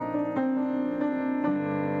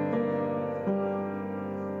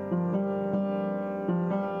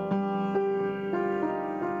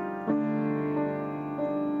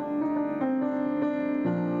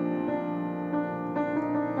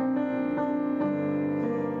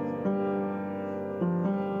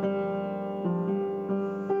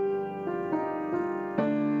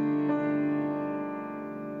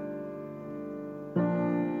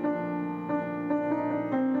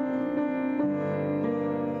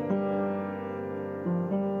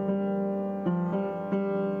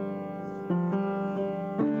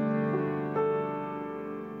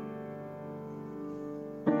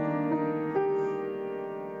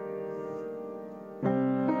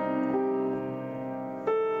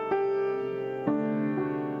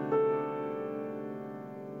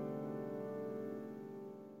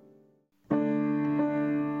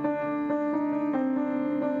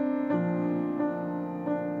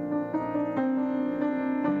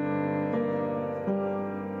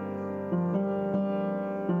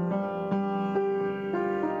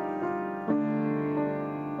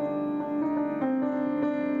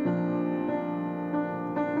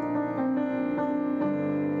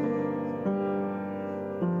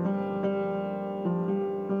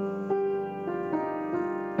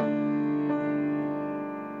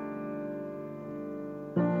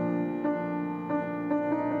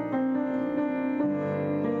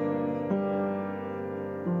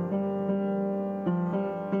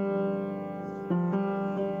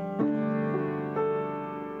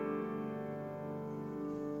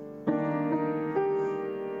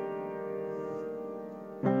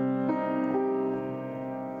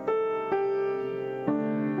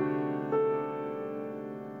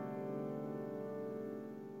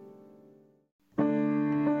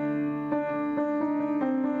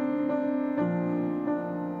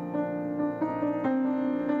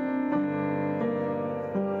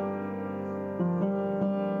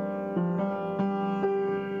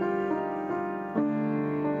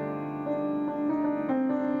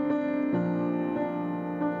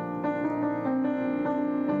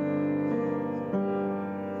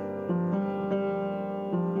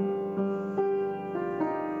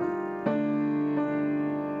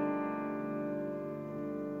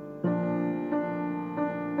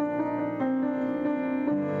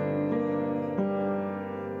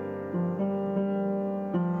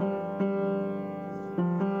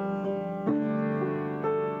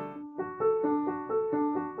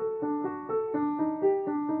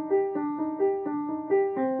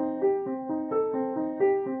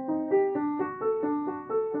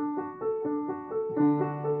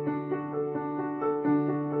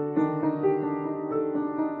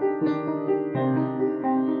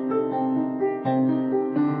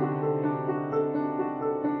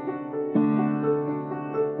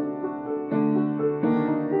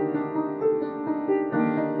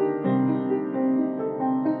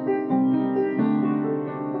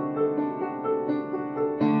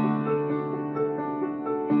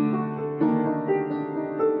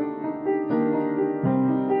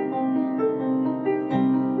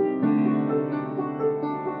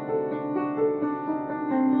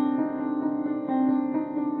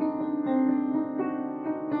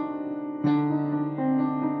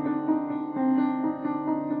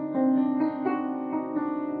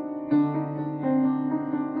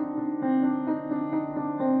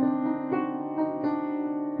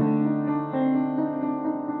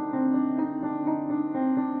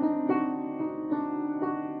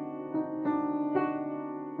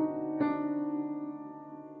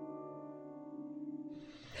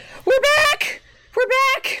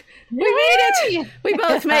We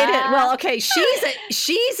both made it. Well, okay,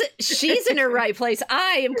 she's in her right place.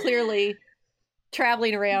 I am clearly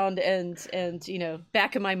traveling around and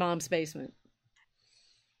back in my mom's basement.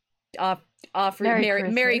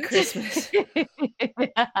 Merry Christmas.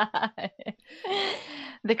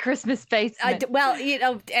 The Christmas basement.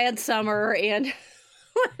 And summer and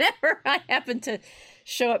whenever I happen to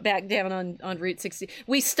show up back down on Route 60.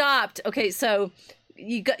 We stopped. Okay, so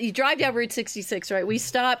you drive down Route 66, right? We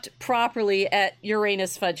stopped properly at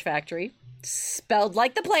Uranus Fudge Factory. Spelled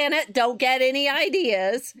like the planet. Don't get any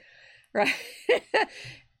ideas. Right.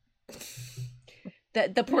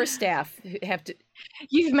 The poor staff have to.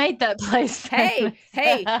 You've made that place. Hey,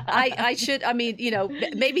 I should. I mean,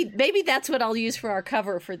 maybe that's what I'll use for our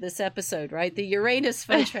cover for this episode, right? The Uranus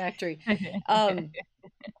Fudge Factory.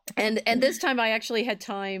 And this time I actually had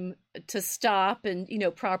time to stop and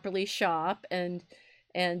properly shop and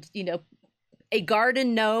a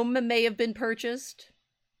garden gnome may have been purchased.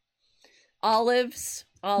 Olives.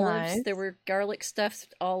 Nice. There were garlic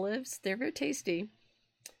stuffed olives. They're very tasty.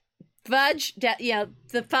 Fudge,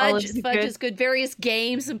 the fudge is good. Various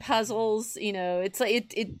games and puzzles. It's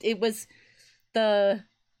like it was the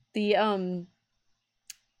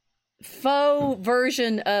faux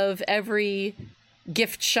version of every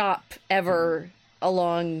gift shop ever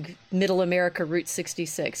along Middle America Route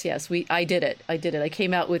 66. Yes, I did it. I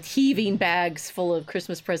came out with heaving bags full of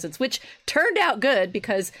Christmas presents, which turned out good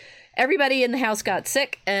because everybody in the house got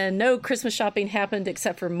sick and no Christmas shopping happened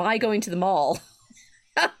except for my going to the mall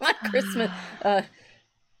on Christmas, the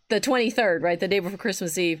 23rd, right? The day before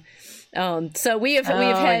Christmas Eve. So we have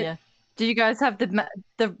had. Yeah. Do you guys have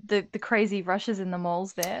the crazy rushes in the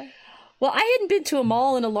malls there? Well, I hadn't been to a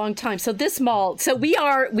mall in a long time. So this mall, we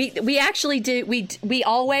actually do, we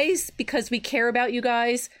always, because we care about you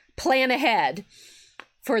guys, plan ahead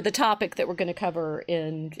for the topic that we're going to cover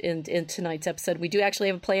in tonight's episode. We do actually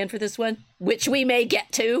have a plan for this one, which we may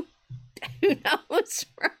get to. Who knows,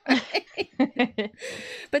 right?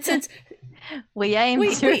 But since we aim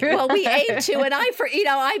to, and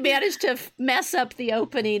I managed to mess up the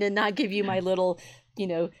opening and not give you my little,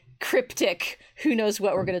 cryptic, who knows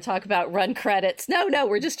what we're going to talk about, run credits. No,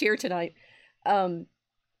 we're just here tonight.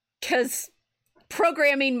 Because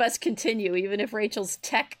programming must continue, even if Rachel's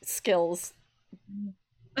tech skills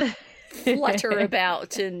flutter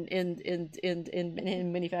about in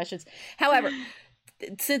many fashions. However,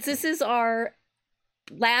 since this is our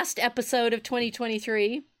last episode of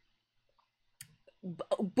 2023,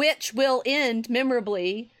 which will end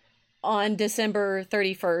memorably on December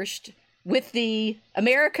 31st, with the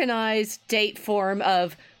Americanized date form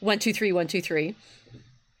of 123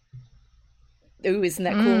 Ooh, isn't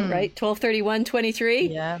that cool, right?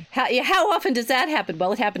 12/31/23. Yeah. How often does that happen?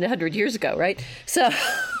 Well, it happened 100 years ago, right? So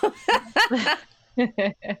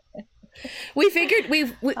we figured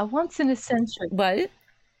a once in a century. What?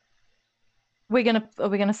 Are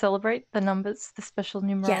we gonna celebrate the numbers, the special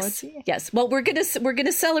numerology? Yes. Well, we're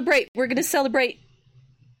gonna celebrate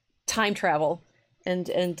time travel and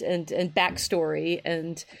backstory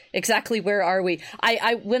and exactly where are we.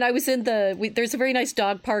 I when I was in there's a very nice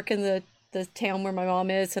dog park in the town where my mom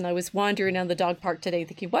is, and I was wandering down the dog park today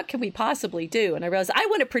thinking, what can we possibly do? And I realized I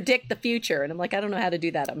want to predict the future, and I'm like, I don't know how to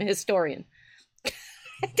do that. I'm a historian.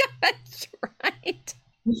 That's right.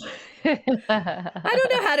 I don't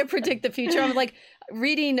know how to predict the future. I'm like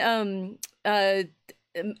reading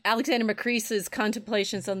Alexander Macree's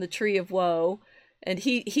Contemplations on the Tree of Woe, and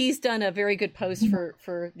he's done a very good post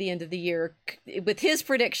for the end of the year with his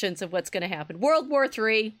predictions of what's going to happen. World War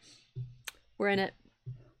III, we're in it.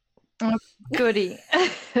 Oh, goody.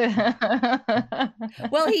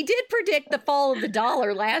 Well, he did predict the fall of the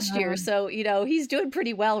dollar last year, so he's doing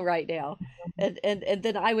pretty well right now. And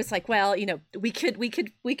then I was like, well, we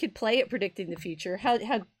could play at predicting the future. How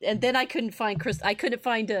and then I couldn't find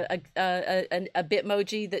a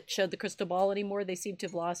Bitmoji that showed the crystal ball anymore. They seem to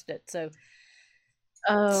have lost it.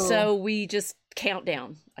 So we just count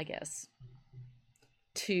down, I guess,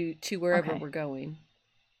 to wherever we're going.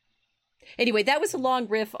 Anyway, that was a long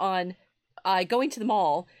riff on going to the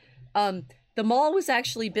mall. The mall was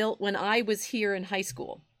actually built when I was here in high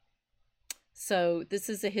school. So this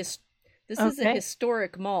is a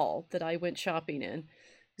historic mall that I went shopping in. It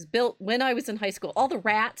was built when I was in high school. All the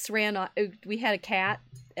rats ran. We had a cat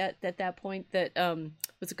at that point that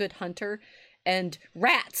was a good hunter, and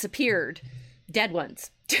rats appeared, dead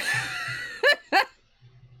ones.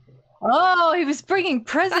 Oh, he was bringing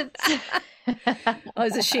presents. Oh, it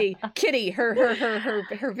was a she. Kitty.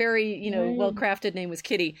 Her very well crafted name was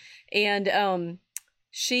Kitty, and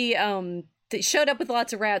she showed up with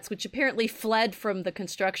lots of rats, which apparently fled from the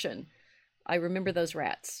construction. I remember those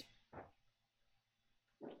rats.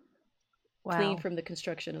 clean from the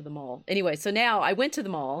construction of the mall. Anyway, so now I went to the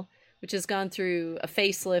mall, which has gone through a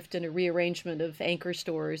facelift and a rearrangement of anchor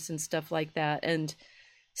stores and stuff like that. And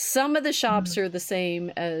some of the shops are the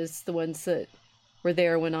same as the ones that were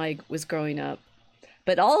there when I was growing up,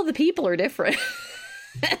 but all of the people are different.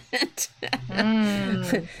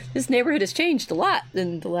 This neighborhood has changed a lot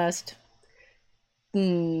in the last.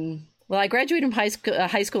 Well, I graduated from high school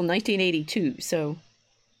in 1982, so.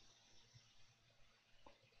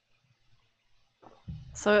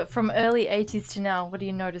 So from early 80s to now, what do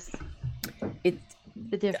you notice?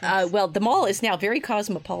 The difference. Well, the mall is now very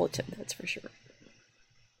cosmopolitan. That's for sure.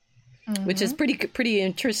 Which is pretty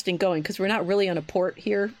interesting going, because we're not really on a port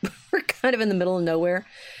here. We're kind of in the middle of nowhere.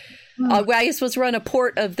 I suppose we're on a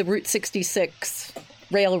port of the Route 66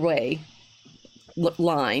 railway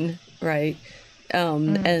line, right?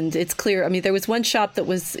 And it's clear. I mean, there was one shop that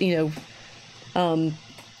was,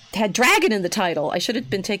 had dragon in the title. I should have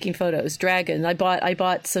been taking photos. Dragon. I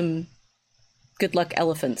bought some good luck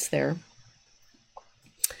elephants there.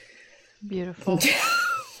 Beautiful.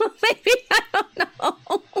 Maybe, I don't know.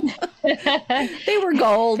 They were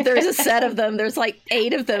gold. There's a set of them. There's like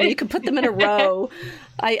 8 of them. You can put them in a row.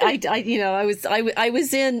 I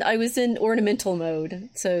was in ornamental mode.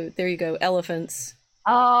 So there you go, elephants.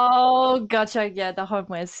 Oh, gotcha. Yeah, the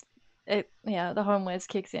homewares. The homewares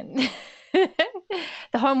kicks in. The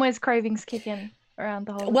homewares cravings kick in around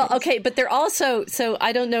the whole. Well, okay, but they're also, so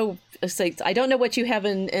I don't know what you have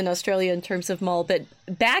in Australia in terms of mall, but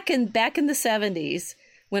back in the 70s.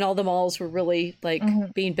 When all the malls were really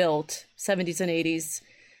being built, 70s and 80s.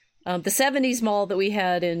 The 70s mall that we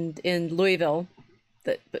had in Louisville,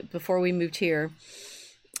 before we moved here,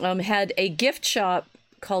 had a gift shop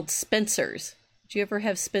called Spencer's. Did you ever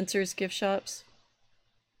have Spencer's gift shops?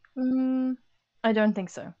 I don't think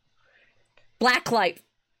so. Blacklight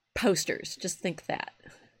posters. Just think that.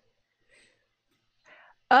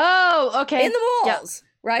 Oh, okay. In the malls. Yep.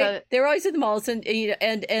 Right, they're always in the malls, and the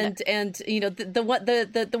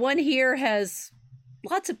one here has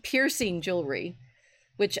lots of piercing jewelry,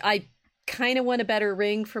 which I kind of want a better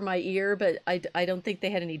ring for my ear, but I don't think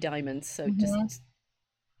they had any diamonds, so just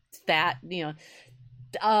that,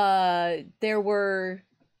 there were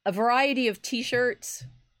a variety of T-shirts,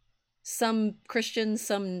 some Christian,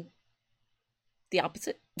 some the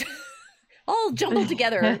opposite, all jumbled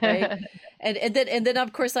together, right? And then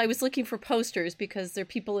of course I was looking for posters, because there are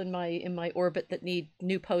people in my orbit that need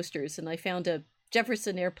new posters, and I found a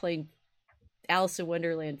Jefferson Airplane Alice in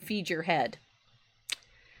Wonderland Feed Your Head.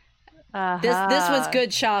 This was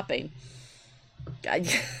good shopping.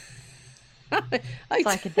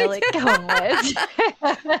 Psychedelic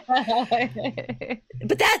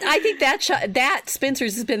But I think that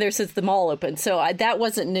Spencer's has been there since the mall opened, so that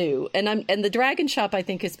wasn't new. And the Dragon Shop, I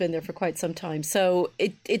think, has been there for quite some time. So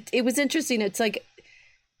it was interesting. It's like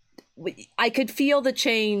I could feel the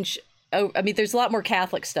change. Oh, I mean, there's a lot more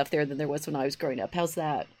Catholic stuff there than there was when I was growing up. How's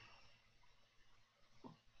that?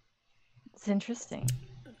 It's interesting.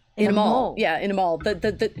 In a mall. Yeah, in a mall.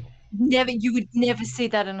 You would never see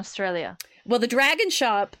that in Australia. Well, the Dragon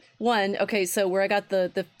Shop one, okay, so where I got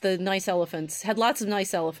the nice elephants, had lots of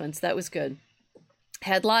nice elephants. That was good.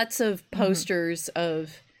 Had lots of posters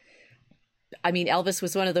of, I mean, Elvis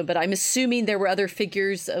was one of them, but I'm assuming there were other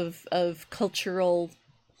figures of cultural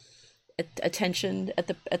attention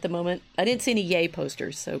at the moment. I didn't see any yay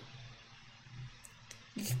posters, so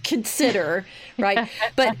consider, right?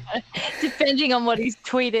 But depending on what he's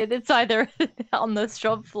tweeted, it's either on the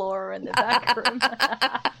shop floor or in the back room.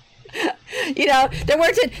 There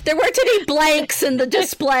weren't any blanks in the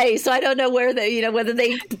display, so I don't know whether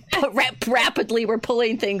they rapidly were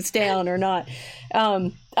pulling things down or not.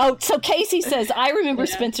 So Casey says, I remember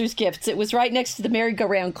Spencer's gifts. It was right next to the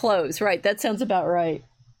merry-go-round clothes. Right, that sounds about right.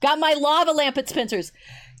 Got my lava lamp at Spencer's.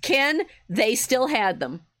 Ken, they still had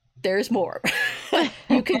them. There's more.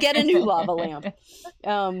 You could get a new lava lamp.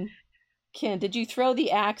 Ken, did you throw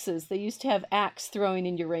the axes? They used to have axe throwing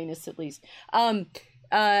in Uranus, at least.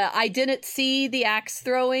 I didn't see the axe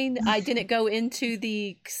throwing. I didn't go into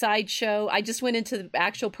the sideshow. I just went into the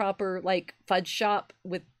actual proper fudge shop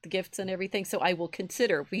with the gifts and everything. So I will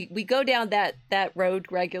consider. We go down that road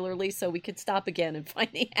regularly, so we could stop again and find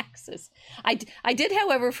the axes. I did,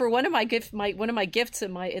 however, for one of my gifts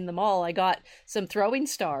in the mall, I got some throwing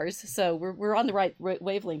stars. So we're on the right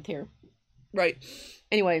wavelength here, right?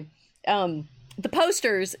 Anyway, the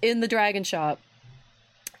posters in the Dragon Shop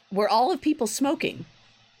were all of people smoking.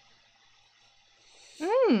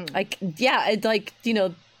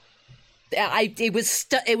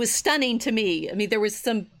 it was stunning to me. I mean, there was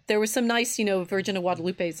some nice, Virgin of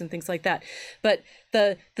Guadalupe's and things like that, but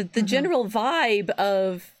the general vibe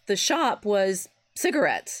of the shop was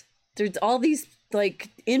cigarettes. There's all these like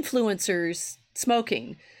influencers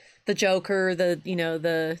smoking. The Joker,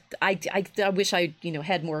 I wish I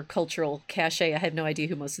had more cultural cachet. I have no idea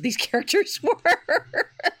who most of these characters were,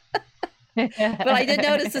 but I did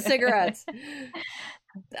notice the cigarettes.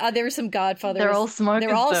 There were some Godfathers. They're all smokers.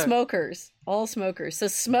 They're all smokers. All smokers. So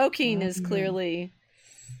smoking is clearly,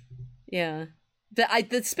 yeah.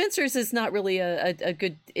 The Spencer's is not really a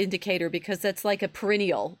good indicator because that's like a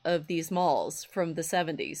perennial of these malls from the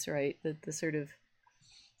 70s, right? The sort of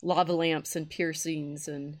lava lamps and piercings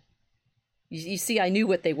and you see, I knew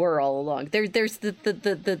what they were all along. There's the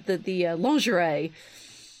lingerie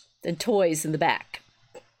and toys in the back.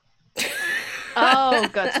 Oh,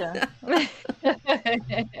 gotcha.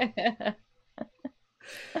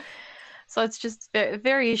 So it's just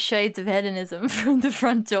various shades of hedonism from the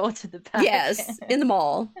front door to the back. Yes, in the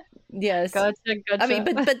mall. Yes. Gotcha. I mean,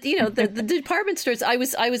 but the department stores. I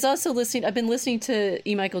was also listening. I've been listening to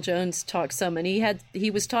E. Michael Jones talk some, and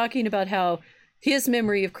he was talking about how his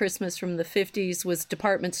memory of Christmas from the 50s was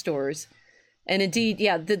department stores, and indeed,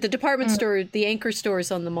 yeah, the department store, the anchor stores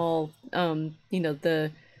on the mall. They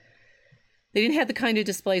didn't have the kind of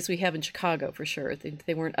displays we have in Chicago for sure.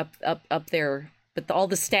 They weren't up there, but all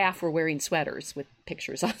the staff were wearing sweaters with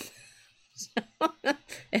pictures on them.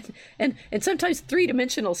 and sometimes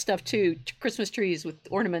 3-dimensional stuff too, Christmas trees with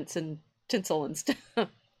ornaments and tinsel and stuff.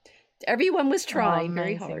 Everyone was trying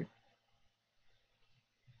very hard.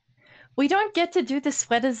 We don't get to do the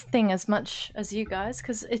sweaters thing as much as you guys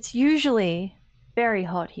because it's usually very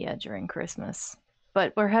hot here during Christmas.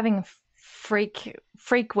 But we're having a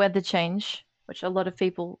freak weather change, which a lot of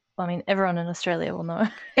people, I mean, everyone in Australia will know.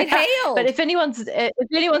 It hailed. But if anyone's had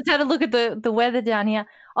a look at the weather down here,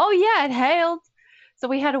 oh yeah, it hailed. So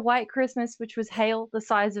we had a white Christmas, which was hail the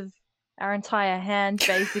size of our entire hand,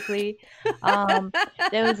 basically.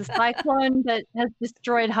 There was a cyclone that has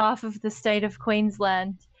destroyed half of the state of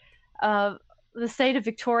Queensland. The state of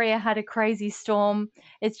Victoria had a crazy storm.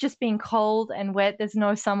 It's just been cold and wet. There's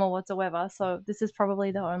no summer whatsoever. So this is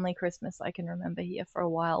probably the only Christmas I can remember here for a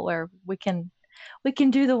while where we can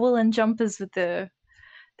do the woolen jumpers with the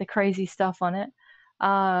crazy stuff on it.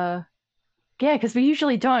 Yeah, because we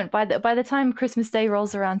usually don't. By the time Christmas Day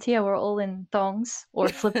rolls around here, we're all in thongs or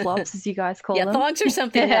flip-flops, as you guys call them. Yeah, thongs are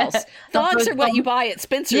something else. Thongs are what you buy at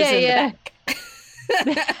Spencer's in the back.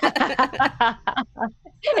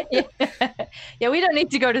 Yeah, we don't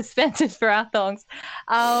need to go to Spencer's for our thongs.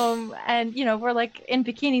 And we're like in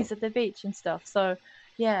bikinis at the beach and stuff. So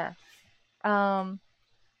yeah. We're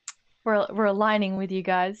aligning with you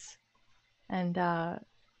guys. And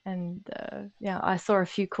yeah, I saw a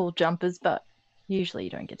few cool jumpers, but usually you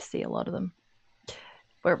don't get to see a lot of them.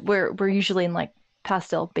 We're usually in like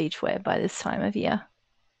pastel beachwear by this time of year.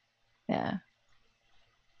 Yeah.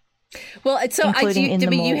 Well, so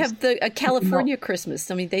you have a California malls. Christmas.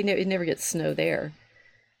 I mean, it never gets snow there.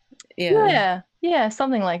 Yeah. Yeah,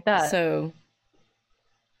 something like that. So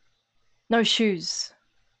no shoes.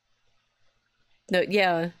 No,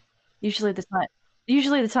 yeah. Usually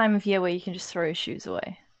the time of year where you can just throw your shoes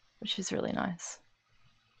away, which is really nice.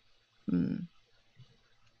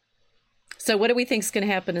 So what do we think is going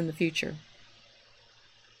to happen in the future?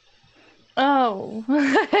 Oh.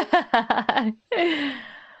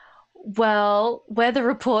 Well, weather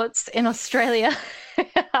reports in Australia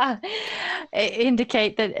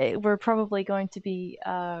indicate that we're probably going to be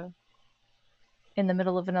in the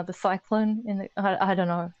middle of another cyclone. I don't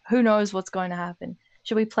know. Who knows what's going to happen?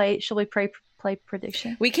 Should we play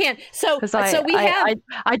prediction? We can't. I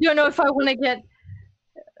don't know if I want to get.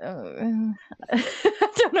 I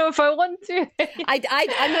don't know if I want to.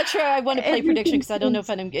 I'm not sure I want to play prediction because I don't know if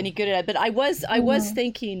I'm any good at it. But I was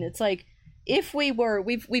thinking it's like if we've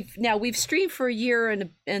streamed for a year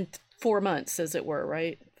and 4 months, as it were,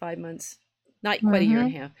 right? 5 months, not quite a year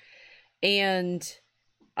and a half. And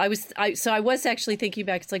I was actually thinking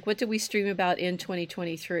back. It's like, what did we stream about in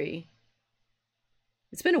 2023?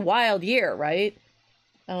 It's been a wild year, right?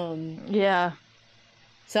 Yeah.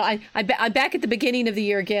 So I'm back at the beginning of the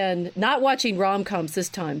year again, not watching rom-coms this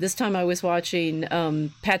time. This time I was watching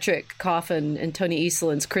Patrick Coffin and Tony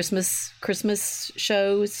Eastland's Christmas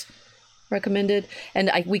shows recommended.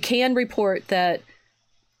 And we can report that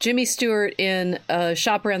Jimmy Stewart in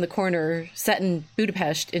Shop Around the Corner, set in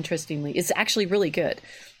Budapest, interestingly, is actually really good.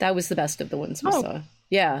 That was the best of the ones we saw.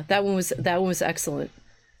 Yeah, that one was excellent.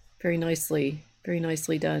 Very nicely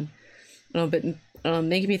done. But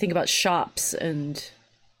making me think about shops and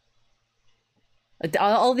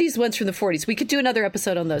All these ones from the 40s. We could do another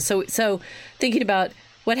episode on those. So thinking about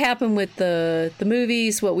what happened with the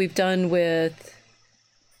movies, what we've done with...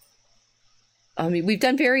 I mean, we've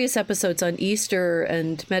done various episodes on Easter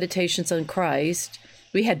and meditations on Christ.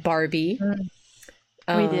 We had Barbie.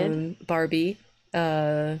 We did. Barbie. We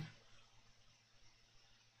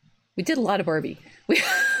did a lot of Barbie.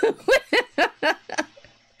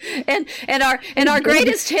 And our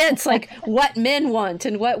greatest hits, like what men want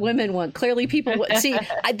and what women want. Clearly, people see.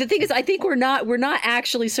 The thing is, I think we're not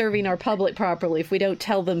actually serving our public properly if we don't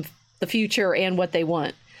tell them the future and what they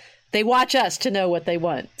want. They watch us to know what they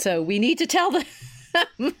want, so we need to tell them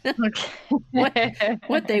what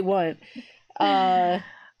they want.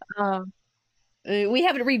 We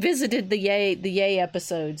haven't revisited the yay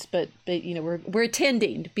episodes, but you know we're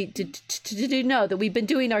attending to know that we've been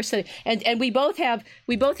doing our study, and we both have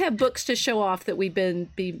books to show off that we've been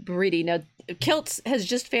reading. Now, Kiltz has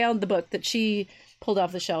just found the book that she pulled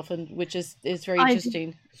off the shelf, and which is very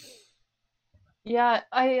interesting. Yeah,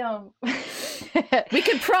 we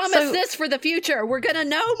can promise this for the future. We're gonna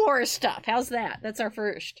know more stuff. How's that? That's our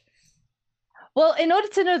first. Well, in order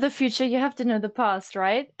to know the future, you have to know the past,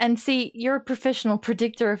 right? And see, you're a professional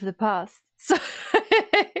predictor of the past. So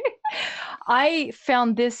I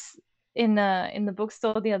found this in the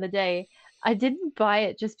bookstore the other day. I didn't buy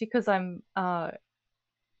it just because I'm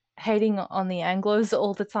hating on the Anglos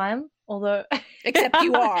all the time, although except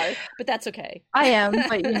you are, but that's okay. I am,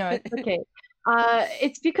 but you know, it's okay.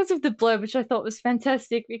 It's because of the blurb, which I thought was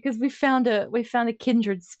fantastic, because we found a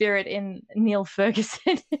kindred spirit in Neil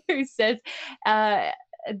Ferguson, who says the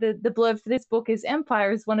blurb for this book is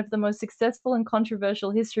Empire is one of the most successful and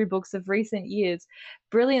controversial history books of recent years,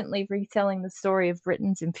 brilliantly retelling the story of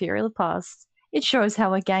Britain's imperial past. It shows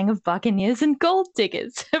how a gang of buccaneers and gold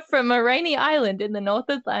diggers from a rainy island in the North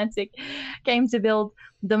Atlantic came to build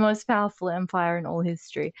the most powerful empire in all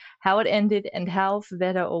history, how it ended, and how, for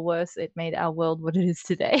better or worse, it made our world what it is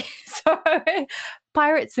today. So,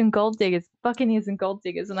 pirates and gold diggers, buccaneers and gold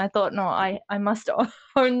diggers. And I thought, no, I must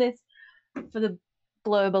own this for the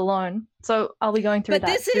blurb alone. So, are we going through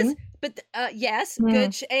that soon? Yes,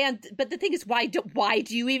 good. But the thing is, why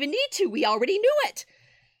do you even need to? We already knew it.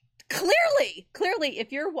 Clearly,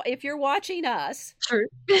 if you're watching us, true,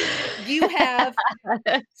 you have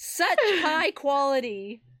such high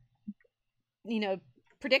quality,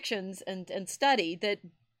 predictions and study that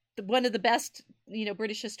one of the best,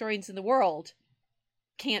 British historians in the world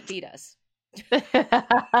can't beat us. At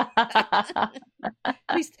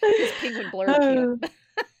least his penguin blurb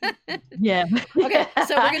can't. Yeah. Okay,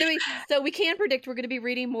 so we can predict we're going to be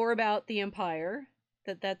reading more about the Empire.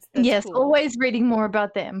 That's yes, cool. Always reading more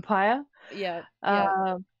about the Empire. Yeah.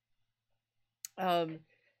 And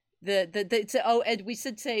we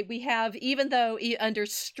should say we have, even though under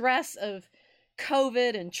stress of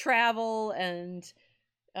COVID and travel and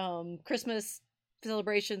Christmas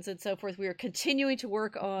celebrations and so forth, we are continuing to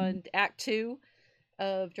work on Act 2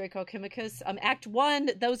 of Draco Alchemicus. Act 1,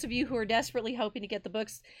 those of you who are desperately hoping to get the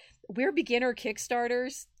books, we're beginner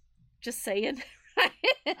Kickstarters. Just saying.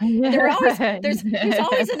 There's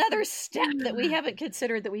always another step that we haven't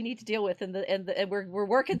considered that we need to deal with, and we're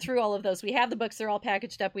working through all of those. We have the books; they're all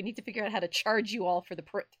packaged up. We need to figure out how to charge you all for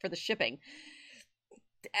the shipping,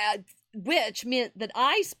 which meant that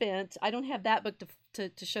I don't have that book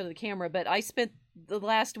to show to the camera, but I spent the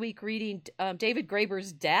last week reading David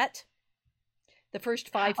Graeber's Debt, the first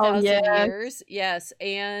 5,000 years. Yes,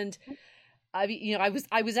 and I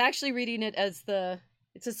was actually reading it as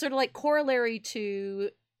it's a sort of like corollary to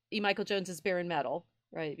E. Michael Jones's Barren Metal,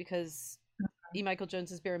 right? Because E. Michael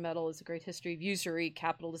Jones's Barren Metal is a great history of usury,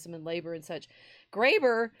 capitalism, and labor and such.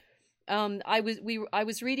 Graeber, I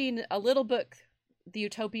was reading a little book, The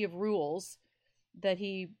Utopia of Rules, that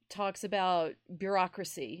he talks about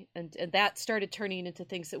bureaucracy, and that started turning into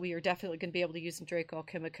things that we are definitely going to be able to use in Draco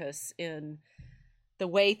Alchemicus in the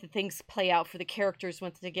way that things play out for the characters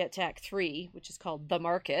once they get to Act 3, which is called The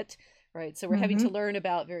Market. Right, so we're having to learn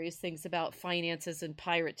about various things about finances and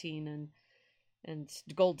pirating and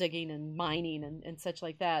gold digging and mining and such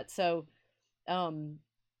like that. So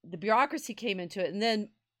the bureaucracy came into it, and then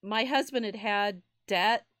my husband had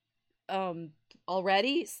debt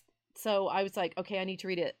already, so I was like, okay, I need to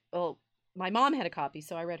read it. Well, my mom had a copy,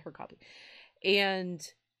 so I read her copy, and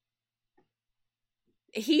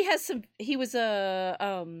he was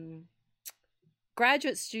a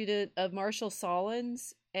graduate student of Marshall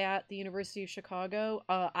Solins at the University of Chicago.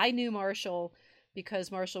 I knew Marshall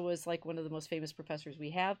because Marshall was like one of the most famous professors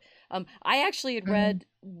we have. I actually had read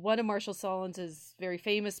one of Marshall Solins's very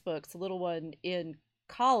famous books, a little one, in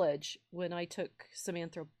college when I took some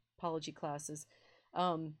anthropology classes,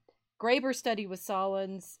 Graeber studied with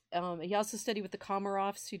Solons. He also studied with the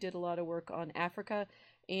Comaroffs, who did a lot of work on Africa,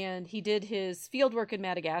 and he did his field work in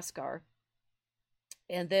Madagascar.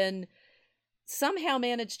 And then somehow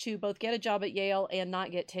managed to both get a job at Yale and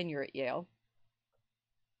not get tenure at Yale,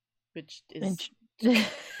 which is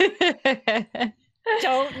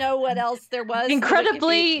don't know what else there was.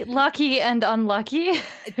 Incredibly lucky and unlucky.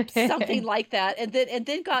 Something like that. And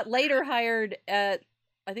then got later hired at,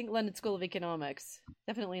 I think, London School of Economics,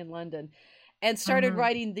 definitely in London, and started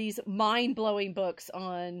writing these mind-blowing books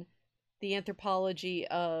on the anthropology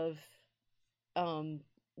of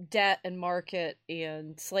debt and market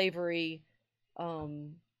and slavery,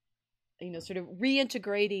 sort of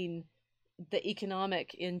reintegrating the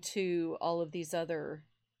economic into all of these other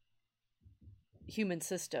human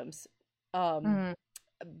systems. But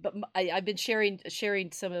I've been sharing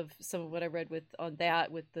some of what I read on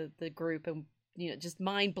that with the group, and just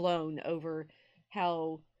mind blown over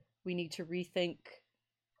how we need to rethink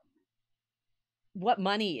what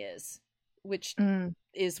money is, which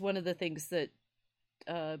is one of the things that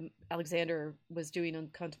Alexander was doing on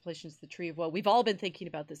Contemplations of the Tree of Woe. We've all been thinking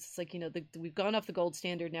about this. It's like, we've gone off the gold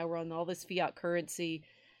standard. Now we're on all this fiat currency.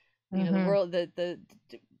 The world, the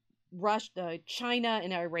Russia, China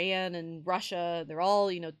and Iran and Russia, they're all,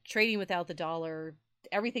 trading without the dollar.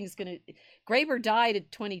 Everything's going to... Graeber died in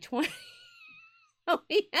 2020. So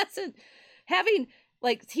he hasn't...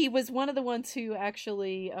 he was one of the ones who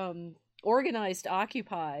actually organized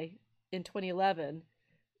Occupy in 2011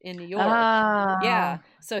 in New York. Yeah.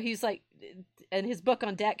 So he's like... And his book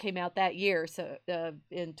on debt came out that year. So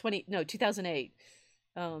in 2008.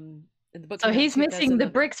 And the book so he's missing the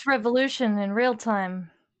BRICS revolution in real time.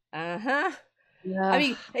 Yeah. I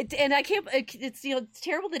mean, and I can't. It's it's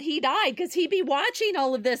terrible that he died, because he'd be watching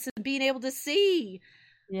all of this and being able to see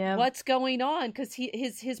what's going on. Because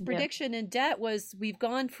his prediction in debt was, we've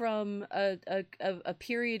gone from a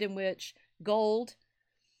period in which gold,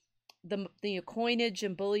 the coinage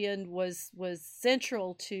and bullion was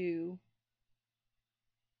central to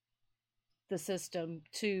the system,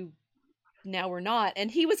 to now we're not. And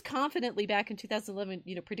he was confidently back in 2011,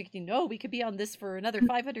 predicting, no, we could be on this for another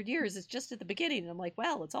 500 years. It's just at the beginning. And I'm like,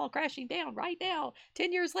 well, it's all crashing down right now,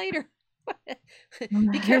 10 years later.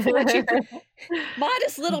 Be careful what you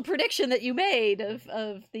modest little prediction that you made of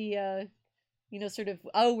the sort of,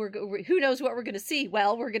 who knows what we're going to see.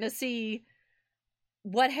 Well, we're going to see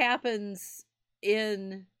what happens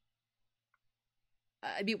in,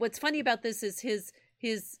 I mean, what's funny about this is his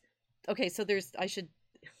okay, so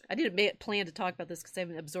I didn't plan to talk about this because I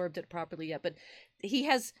haven't absorbed it properly yet, but he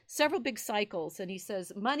has several big cycles, and he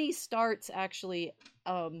says money starts actually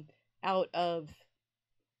out of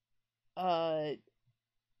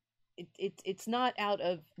it's not out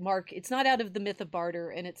of it's not out of the myth of barter,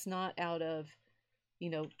 and it's not out of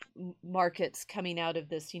markets coming out of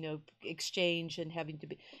this exchange and having to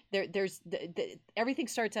be there's everything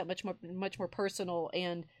starts out much more personal,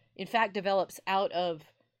 and in fact develops out of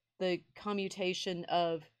the commutation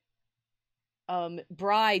of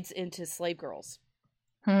brides into slave girls.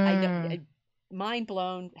 I know, mind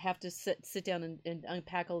blown. Have to sit down and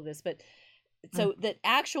unpack all of this, but so that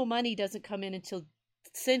actual money doesn't come in until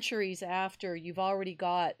centuries after you've already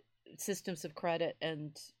got systems of credit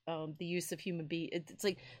and the use of human beings. It's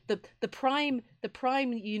like the prime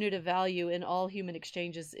unit of value in all human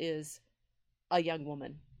exchanges is a young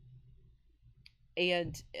woman.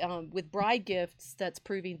 And with bride gifts, that's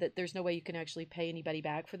proving that there's no way you can actually pay anybody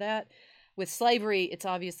back for that. With slavery, it's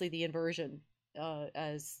obviously the inversion,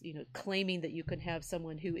 as claiming that you can have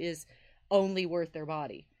someone who is only worth their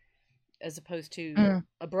body, as opposed to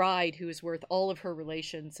a bride who is worth all of her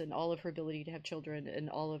relations and all of her ability to have children and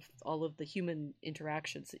all of the human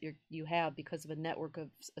interactions that you have because of a network of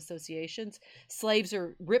associations. Slaves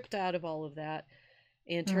are ripped out of all of that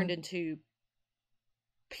and turned into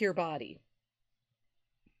pure body.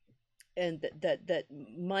 And that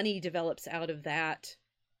money develops out of that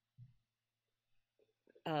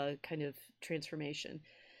kind of transformation.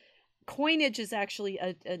 Coinage is actually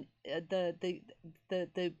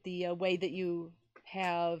the way that you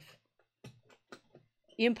have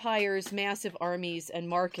empires, massive armies, and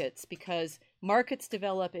markets, because markets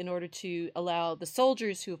develop in order to allow the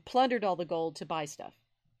soldiers who have plundered all the gold to buy stuff.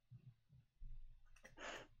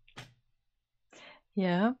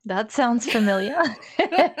 Yeah, that sounds familiar.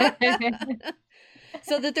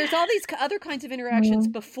 So that there's all these other kinds of interactions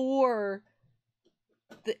before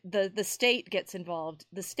the state gets involved.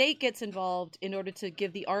 The state gets involved in order to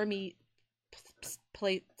give the army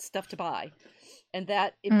stuff to buy, and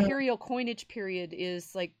that imperial coinage period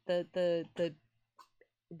is like the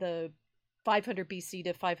 500 BC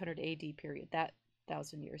to 500 AD period.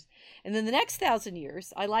 1,000 years. And then the next 1,000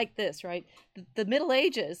 years, I like this, right? The Middle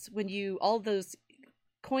Ages, when all those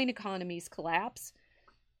coin economies collapse,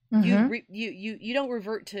 you don't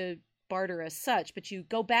revert to barter as such, but you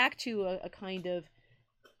go back to a kind of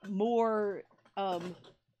more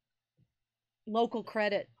local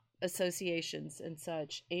credit associations and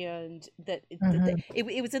such, and that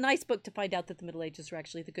it was a nice book to find out that the Middle Ages were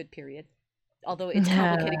actually the good period, although it's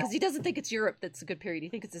complicated because he doesn't think it's Europe that's a good period. He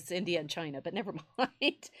thinks it's India and China, but never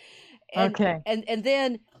mind. And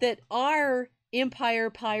then that our empire,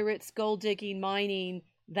 pirates, gold digging, mining,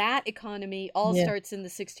 that economy all starts in the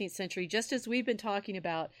 16th century, just as we've been talking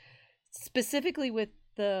about, specifically with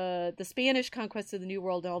the Spanish conquest of the New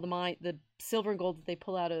World and all the silver and gold that they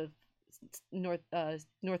pull out of North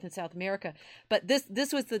and South America. But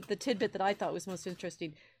this was the tidbit that I thought was most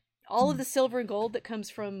interesting. All of the silver and gold that comes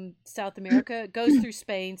from South America goes through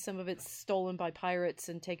Spain. Some of it's stolen by pirates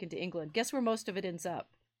and taken to England. Guess where most of it ends up?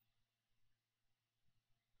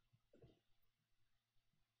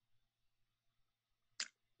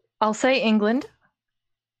 I'll say England.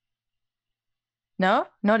 No,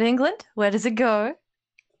 not England. Where does it go?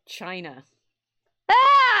 China.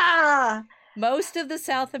 Ah! Most of the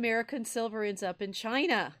South American silver ends up in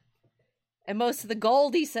China. And most of the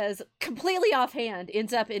gold, he says, completely offhand,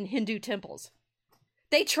 ends up in Hindu temples.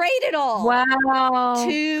 They trade it all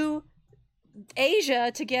to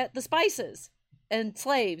Asia to get the spices and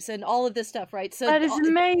slaves and all of this stuff, right? So that is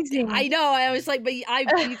amazing. I know. I was like, but you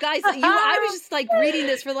guys, I was just like reading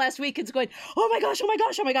this for the last week and going, oh my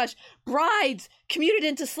gosh. Brides commuted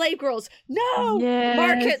into slave girls. No,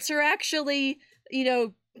 markets are actually,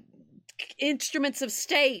 instruments of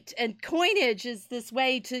state, and coinage is this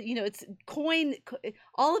way to, it's coin,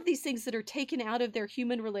 all of these things that are taken out of their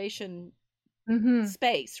human relation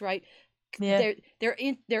space, right? They're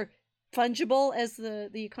fungible, as the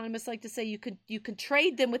economists like to say. You can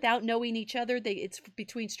trade them without knowing each other. It's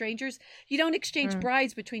between strangers. You don't exchange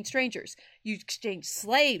brides between strangers. You exchange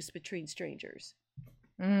slaves between strangers.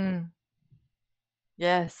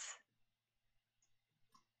 Yes.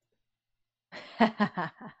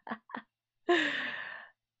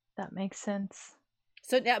 That makes sense.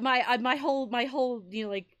 So now my whole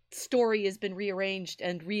story has been rearranged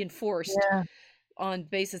and reinforced on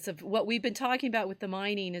basis of what we've been talking about with the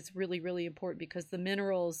mining. Is really, really important, because the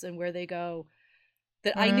minerals and where they go,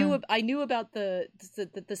 that I knew about the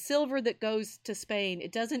silver that goes to Spain.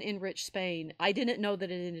 It doesn't enrich Spain. I didn't know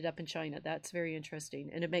that it ended up in China. That's very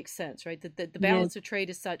interesting, and it makes sense, right? That the balance of trade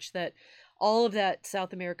is such that all of that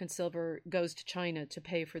South American silver goes to China to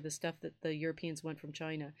pay for the stuff that the Europeans want from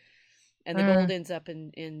China, and the gold ends up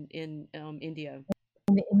in India.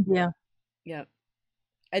 In India. Yeah.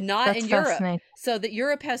 And not in Europe. So that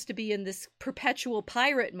Europe has to be in this perpetual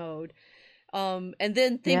pirate mode. And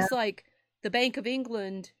then things like the Bank of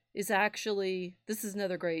England is actually, this is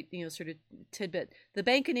another great, sort of tidbit. The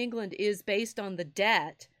Bank in England is based on the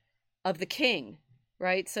debt of the king,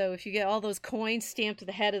 right? So if you get all those coins stamped to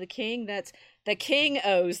the head of the king, that's the king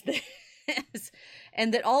owes this.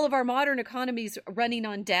 And that all of our modern economies running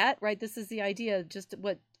on debt, right? This is the idea, just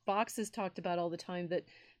what Fox has talked about all the time, that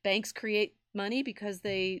banks create money because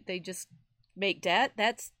they just make debt.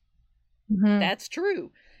 That's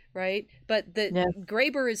true, right? But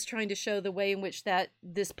Graeber is trying to show the way in which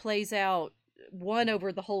this plays out, one,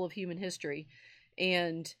 over the whole of human history,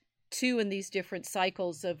 and two, in these different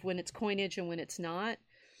cycles of when it's coinage and when it's not.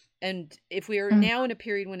 And if we are now in a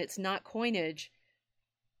period when it's not coinage,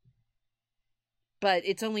 but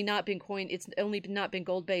it's only not been it's only not been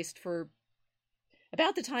gold based for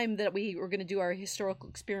about the time that we were going to do our historical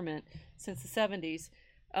experiment, since the 70s.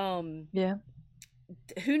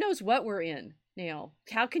 Who knows what we're in now?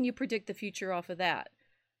 How can you predict the future off of that?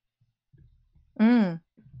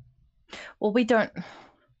 Well, we don't.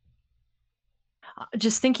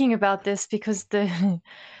 Just thinking about this, because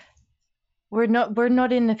we're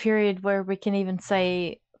not in a period where we can even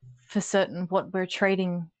say for certain what we're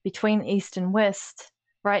trading between East and West.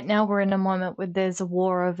 Right now, we're in a moment where there's a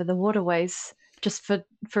war over the waterways, just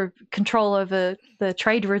for control over the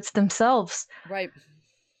trade routes themselves. Right.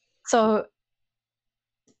 So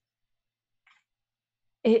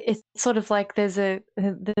it's sort of like there's a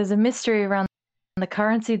mystery around the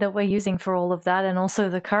currency that we're using for all of that, and also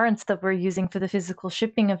the currents that we're using for the physical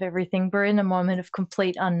shipping of everything. We're in a moment of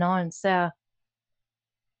complete unknowns there.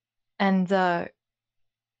 And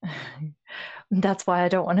that's why I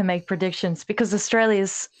don't want to make predictions, because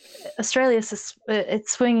Australia's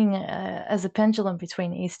it's swinging as a pendulum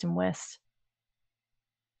between East and West.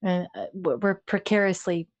 We're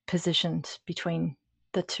precariously positioned between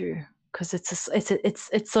the two because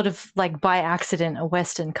it's sort of like by accident a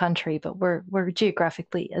Western country, but we're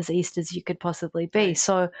geographically as east as you could possibly be. Right.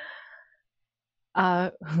 So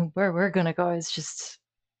where we're gonna go is just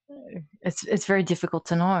it's very difficult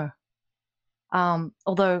to know.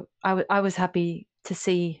 Although I was happy to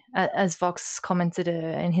see, as Vox commented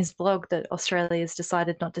in his blog, that Australia has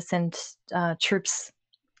decided not to send troops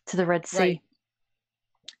to the Red Sea, Right.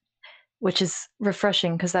 which is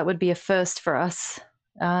refreshing because that would be a first for us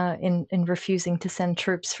in refusing to send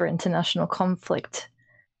troops for international conflict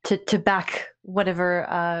to back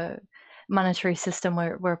whatever monetary system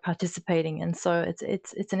we're participating in. So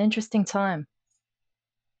it's an interesting time.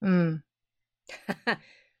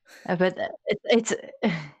 But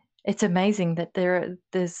it's amazing that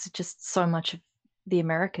there's just so much of the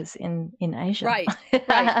Americas in Asia. Right. I'm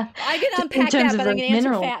gonna unpack that, but I'm gonna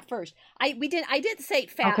answer fat first. I did say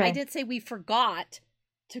fat. Okay. I did say we forgot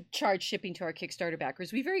to charge shipping to our Kickstarter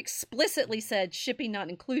backers. We very explicitly said shipping not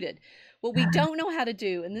included. What we don't know how to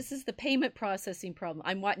do, and this is the payment processing problem.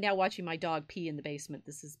 I'm now watching my dog pee in the basement.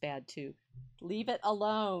 This is bad too. Leave it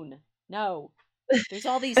alone. No. There's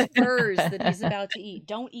all these furs that he's about to eat.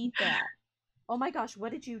 Don't eat that. Oh my gosh,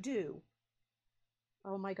 what did you do?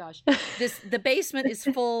 Oh my gosh. The basement is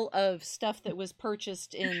full of stuff that was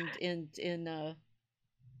purchased in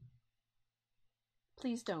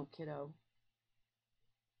Please don't, kiddo.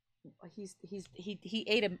 He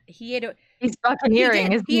ate a he's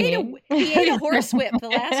buccaneering, isn't he? He ate a horsewhip the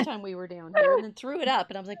last time we were down here and then threw it up,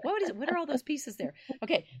 and I was like, what are all those pieces there?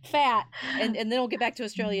 Okay, fat, and then we'll get back to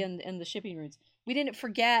Australia and the shipping routes. We didn't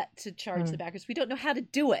forget to charge the backers. We don't know how to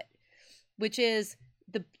do it, which is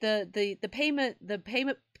the payment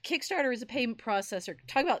Kickstarter is a payment processor.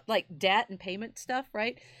 Talk about like debt and payment stuff,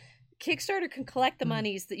 right? Kickstarter can collect the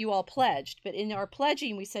monies that you all pledged, but in our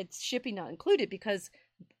pledging we said shipping not included because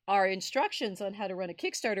our instructions on how to run a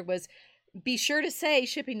Kickstarter was be sure to say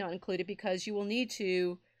shipping not included because you will need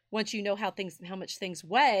to, once you know how much things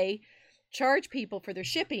weigh, charge people for their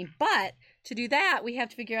shipping. But to do that, we have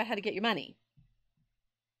to figure out how to get your money.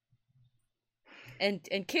 And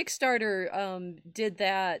Kickstarter did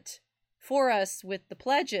that for us with the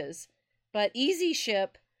pledges, but Easy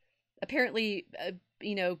Ship apparently,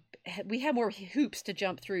 we have more hoops to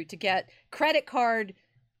jump through to get credit card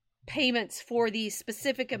payments for the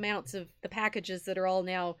specific amounts of the packages that are all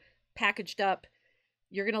now packaged up.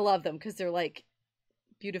 You're gonna love them because they're like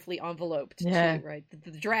beautifully enveloped too, right?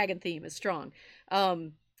 The dragon theme is strong.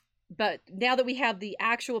 But now that we have the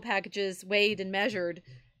actual packages weighed and measured,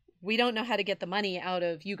 we don't know how to get the money out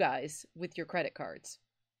of you guys with your credit cards.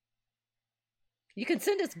 You can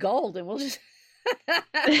send us gold and we'll just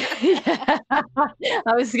I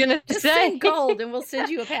was gonna just say send gold and we'll send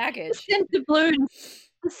you a package. Send doubloons.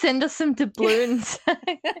 Send us some doubloons.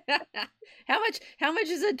 How much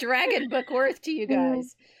is a dragon book worth to you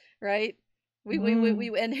guys? Right? We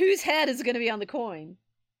and whose head is going to be on the coin?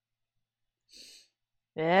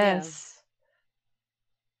 Yes. Yeah.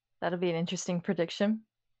 That'll be an interesting prediction.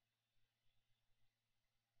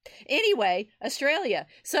 Anyway, Australia.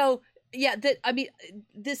 So yeah, I've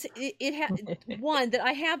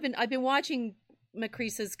been watching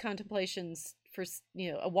Macrea's contemplations for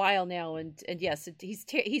a while now, and yes, he's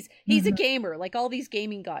a gamer, like all these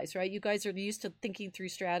gaming guys, right? You guys are used to thinking through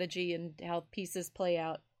strategy and how pieces play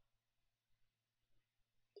out.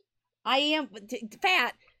 I am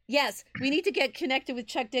fat. Yes, we need to get connected with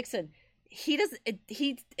Chuck Dixon.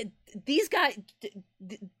 These guys,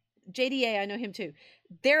 JDA, I know him too.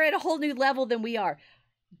 They're at a whole new level than we are.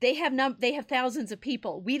 They have thousands of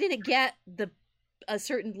people. We didn't get a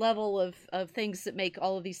certain level of things that make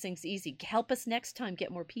all of these things easy. Help us next time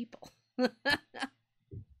get more people.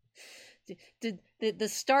 The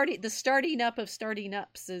starting up of starting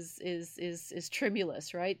ups is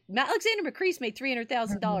tremulous, right? Alexander Macrease made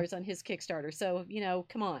 $300,000 on his Kickstarter, so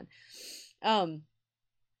come on. And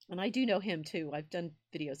I do know him too. I've done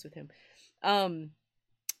videos with him.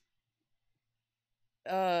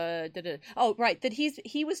 Oh, right, that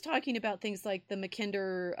he was talking about things like the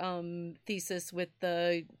Mackinder thesis with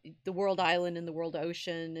the world island and the world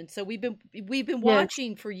ocean, and so we've been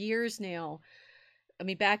watching for years now. I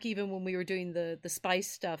mean, back even when we were doing the spice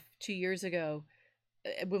stuff 2 years ago,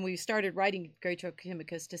 when we started writing Great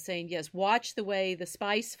Chimicus, to saying, yes, watch the way the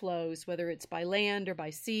spice flows, whether it's by land or by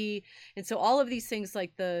sea. And so all of these things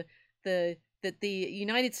like that the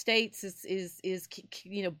United States is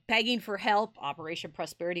begging for help, Operation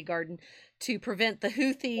Prosperity Garden, to prevent the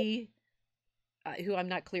Houthi, who I'm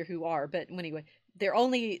not clear who are, but anyway, they're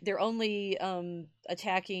only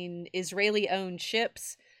attacking Israeli-owned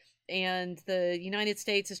ships and the United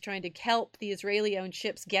States is trying to help the Israeli-owned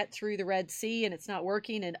ships get through the Red Sea, and it's not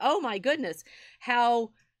working. And oh my goodness,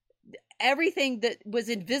 how everything that was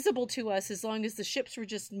invisible to us, as long as the ships were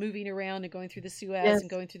just moving around and going through the Suez and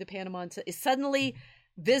going through the Panama, is suddenly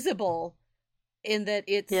visible, in that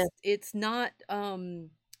it's not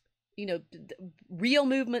real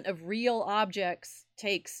movement of real objects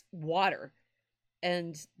takes water,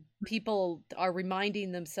 and people are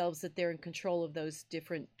reminding themselves that they're in control of those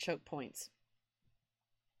different choke points.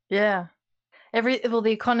 Yeah.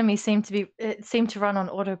 The economy seemed to run on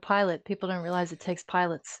autopilot. People don't realize it takes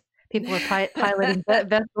pilots. People are piloting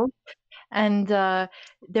vessels, and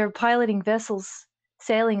they're piloting vessels,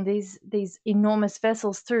 sailing these enormous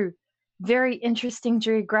vessels through very interesting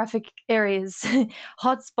geographic areas,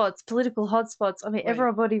 hotspots, political hotspots. I mean,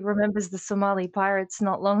 everybody remembers the Somali pirates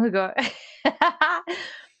not long ago.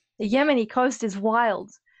 The Yemeni coast is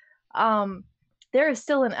wild. There is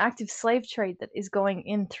still an active slave trade that is going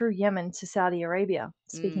in through Yemen to Saudi Arabia.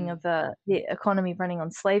 Speaking of the economy running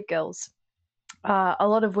on slave girls, a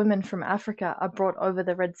lot of women from Africa are brought over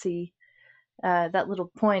the Red Sea, that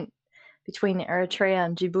little point between Eritrea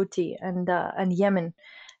and Djibouti and Yemen,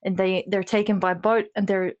 and they're taken by boat and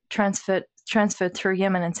they're transferred through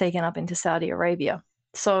Yemen and taken up into Saudi Arabia.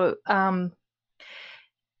 So,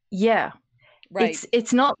 yeah. Right.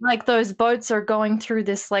 It's not like those boats are going through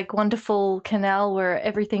this like wonderful canal where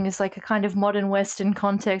everything is like a kind of modern Western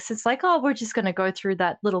context. It's like, oh, we're just going to go through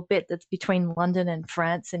that little bit that's between London and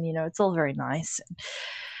France, and it's all very nice.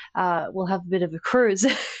 We'll have a bit of a cruise.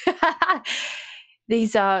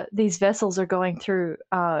 These vessels are going through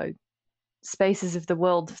spaces of the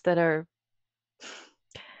world that are,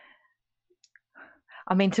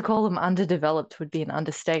 I mean, to call them underdeveloped would be an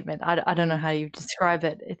understatement. I don't know how you describe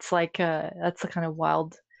it. It's like that's the kind of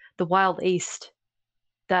the wild east,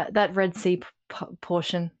 that Red Sea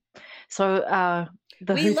portion. So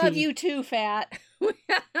we love you too, Fat.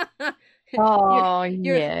 Oh,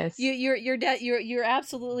 yes. You're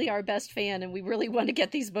absolutely our best fan, and we really want to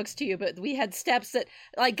get these books to you. But we had steps that,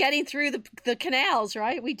 like getting through the canals,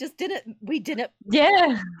 right? We didn't.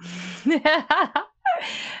 Yeah.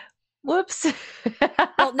 Whoops.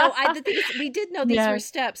 Well, no, the thing is, we did know these were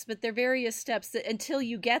steps, but they're various steps that until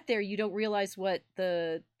you get there, you don't realize what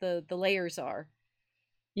the layers are.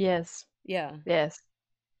 Yes. Yeah. Yes.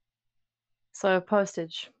 So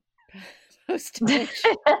postage. Postage.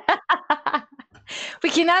 We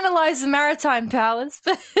can analyze the maritime powers,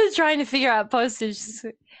 but trying to figure out postage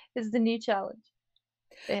is the new challenge.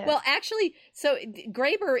 Yeah. Well, actually, so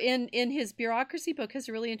Graeber in his bureaucracy book has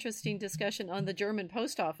a really interesting discussion on the German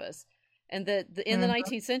post office, and that in the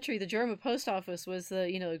 19th century, the German post office was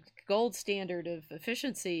the gold standard of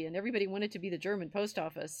efficiency, and everybody wanted to be the German post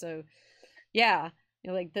office. So, yeah,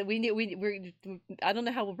 like that we I don't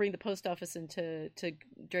know how we'll bring the post office into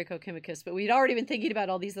Draco Chemicus, but we'd already been thinking about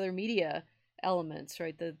all these other media elements,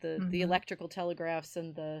 right? The electrical telegraphs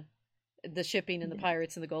and the shipping and the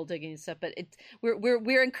pirates and the gold digging and stuff. But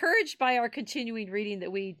we're encouraged by our continuing reading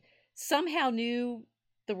that we somehow knew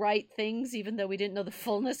the right things, even though we didn't know the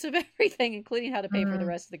fullness of everything, including how to pay for the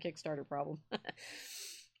rest of the Kickstarter problem.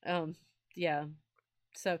 Yeah.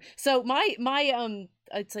 So my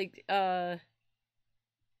it's like I'm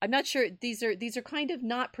not sure, these are kind of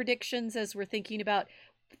not predictions as we're thinking about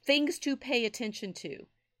things to pay attention to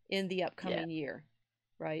in the upcoming year.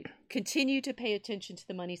 Right. Continue to pay attention to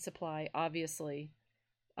the money supply, obviously.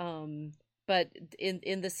 But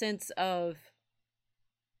in the sense of,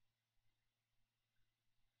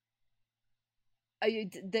 I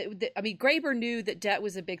mean, Graeber knew that debt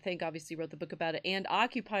was a big thing, obviously wrote the book about it, and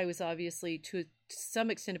Occupy was obviously to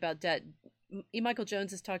some extent about debt. E. Michael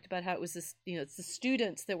Jones has talked about how it was this, it's the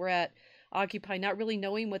students that were at Occupy not really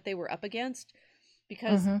knowing what they were up against,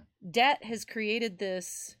 because debt has created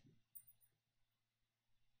this,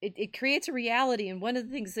 it creates a reality. And one of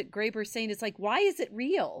the things that Graeber's saying is like, why is it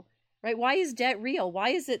real? Right? Why is debt real? Why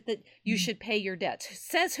is it that you should pay your debt?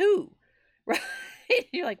 Says who? Right?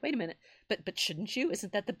 You're like, wait a minute. But shouldn't you?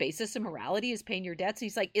 Isn't that the basis of morality, is paying your debts? And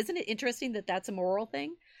he's like, isn't it interesting that that's a moral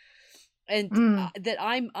thing? And that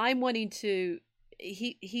I'm wanting to,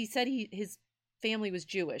 he said his family was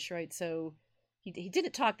Jewish, right? So he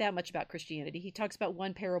didn't talk that much about Christianity. He talks about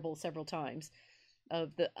one parable several times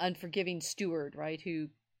of the unforgiving steward, right? Who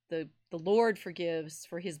the Lord forgives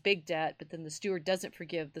for his big debt, but then the steward doesn't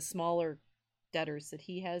forgive the smaller debtors that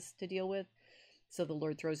he has to deal with. So the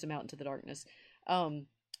Lord throws him out into the darkness.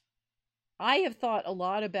 I have thought a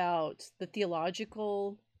lot about the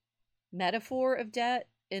theological metaphor of debt.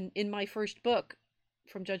 In my first book,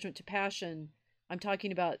 From Judgment to Passion, I'm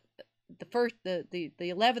talking about the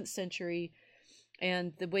 11th century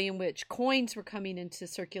and the way in which coins were coming into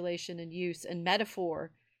circulation and use and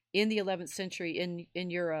metaphor in the 11th century in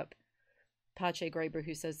Europe. Pache Graeber,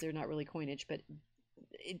 who says they're not really coinage, but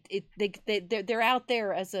they're out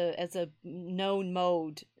there as a known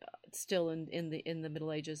mode still in the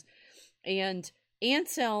Middle Ages. And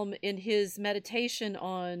Anselm, in his meditation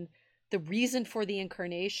on the reason for the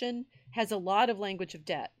incarnation, has a lot of language of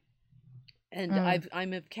debt. And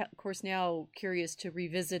I'm of course now curious to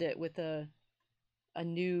revisit it with a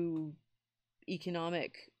new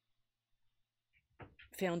economic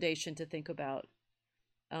foundation to think about.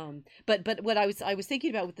 But what I was thinking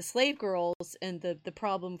about with the slave girls and the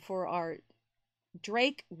problem for art,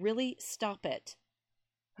 Drake, really stop it.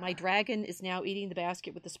 My dragon is now eating the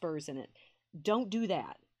basket with the spurs in it. Don't do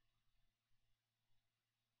that.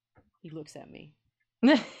 He looks at me.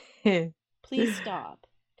 Please stop.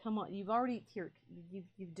 Come on,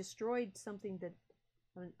 you've destroyed something that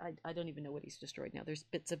I don't even know what he's destroyed now. There's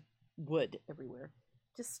bits of wood everywhere.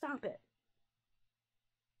 Just stop it.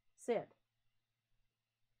 Sit.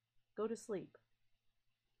 Go to sleep.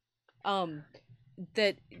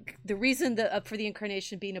 That the reason that for the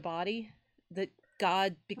incarnation being a body, that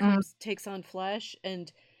God takes on flesh,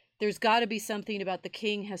 and there's got to be something about the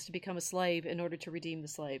king has to become a slave in order to redeem the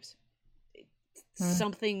slaves.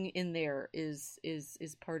 Something in there is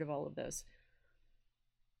part of all of this.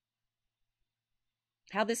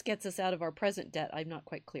 How this gets us out of our present debt, I'm not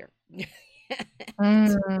quite clear.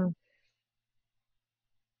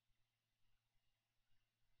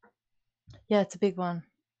 Yeah, it's a big one.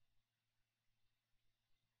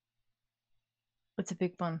 It's a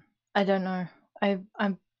big one. I don't know.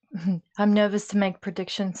 I'm I'm nervous to make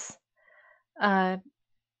predictions. And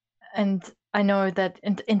I know that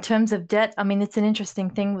in terms of debt, I mean, it's an interesting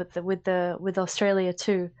thing with Australia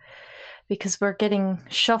too, because we're getting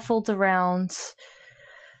shuffled around.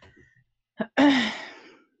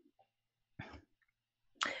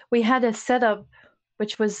 We had a setup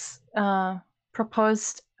which was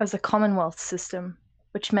proposed as a Commonwealth system,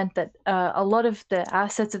 which meant that a lot of the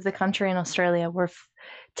assets of the country in Australia were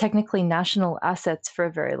technically national assets for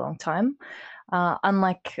a very long time.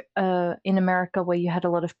 Unlike in America, where you had a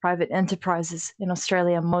lot of private enterprises, in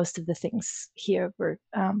Australia, most of the things here were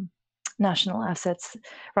national assets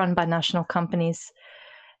run by national companies.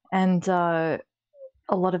 And a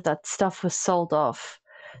lot of that stuff was sold off.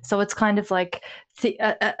 So it's kind of like,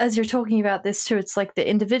 as you're talking about this too, it's like the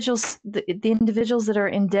individuals that are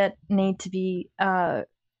in debt need to be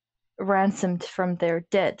ransomed from their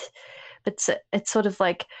debt. But it's sort of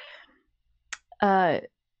like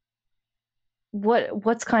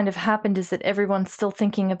what's kind of happened is that everyone's still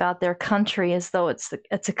thinking about their country as though it's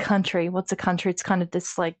a country. What's a country? It's kind of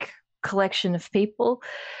this like collection of people.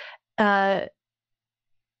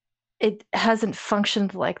 It hasn't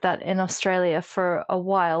functioned like that in Australia for a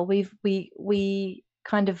while. We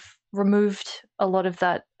kind of removed a lot of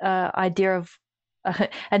that idea of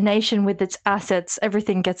a nation with its assets.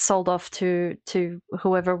 Everything gets sold off to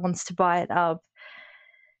whoever wants to buy it up,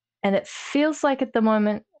 and it feels like at the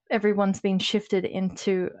moment everyone's been shifted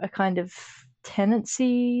into a kind of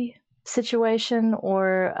tenancy situation,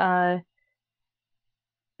 or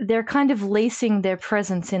they're kind of leasing their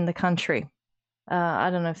presence in the country. I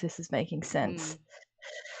don't know if this is making sense,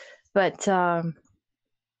 but some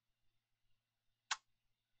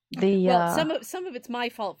of it's my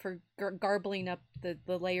fault for garbling up the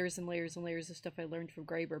layers and layers and layers of stuff I learned from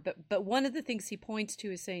Graeber. But one of the things he points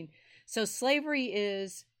to is saying, so slavery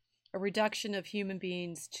is a reduction of human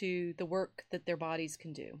beings to the work that their bodies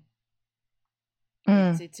can do.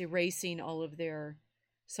 It's erasing all of their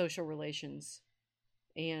social relations,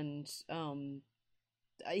 and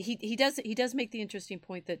he does make the interesting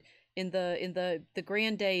point that in the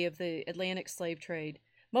grand day of the Atlantic slave trade,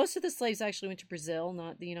 most of the slaves actually went to Brazil,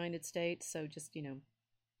 not the United States. So just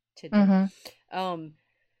tidbit.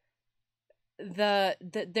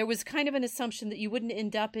 There was kind of an assumption that you wouldn't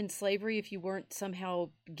end up in slavery if you weren't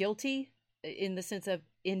somehow guilty, in the sense of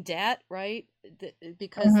in debt, right?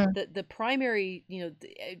 Because the primary,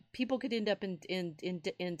 people could end up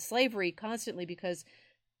in slavery constantly because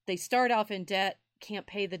they start off in debt, can't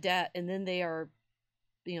pay the debt, and then they are,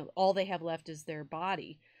 all they have left is their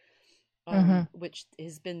body, which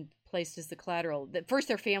has been placed as the collateral. First,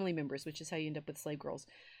 they're family members, which is how you end up with slave girls.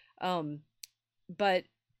 But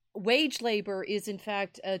wage labor is in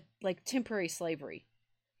fact like temporary slavery.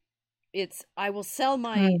 It's, I will sell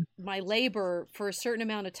my labor for a certain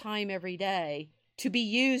amount of time every day to be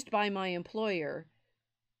used by my employer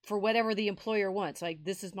for whatever the employer wants. Like,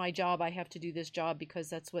 this is my job, I have to do this job because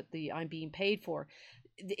that's what I'm being paid for.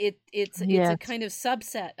 It's a kind of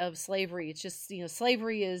subset of slavery. It's just,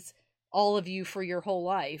 slavery is all of you for your whole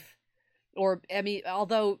life. Or, I mean,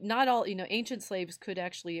 although not all, ancient slaves could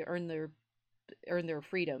actually earn their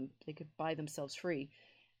freedom. They could buy themselves free.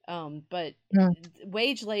 But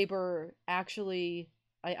wage labor actually,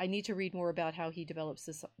 I need to read more about how he develops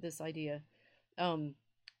this idea,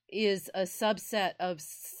 is a subset of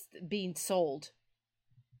being sold.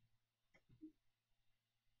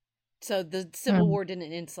 So the Civil War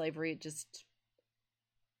didn't end slavery; it just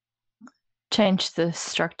changed the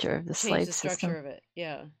structure of the slave system. Changed the structure of it,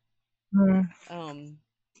 yeah.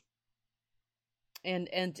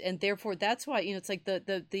 And therefore that's why it's like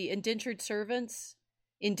the indentured servants.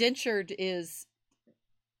 Indentured is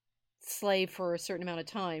slave for a certain amount of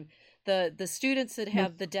time. The students that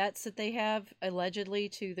have the debts that they have allegedly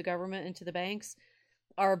to the government and to the banks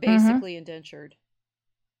are basically indentured.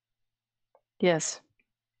 Yes.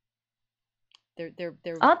 They're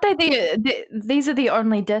aren't they these are the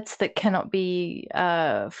only debts that cannot be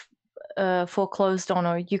foreclosed on,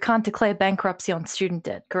 or you can't declare bankruptcy on student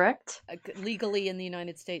debt, correct? Legally in the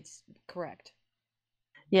United States, correct.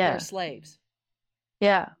 Yeah. They're slaves.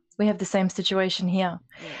 Yeah, we have the same situation here.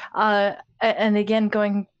 Yeah. And again,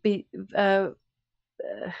 going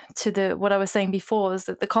to what I was saying before, is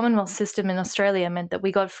that the Commonwealth system in Australia meant that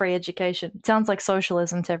we got free education. It sounds like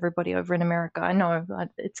socialism to everybody over in America. I know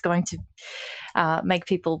it's going to make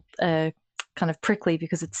people kind of prickly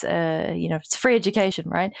because it's it's free education,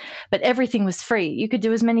 right? But everything was free. You could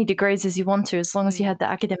do as many degrees as you want to, as long as you had the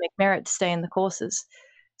academic merit to stay in the courses.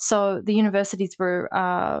 So the universities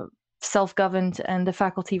were self-governed and the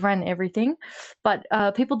faculty ran everything, but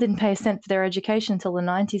people didn't pay a cent for their education until the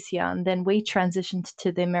 90s here, and then we transitioned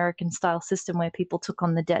to the American style system where people took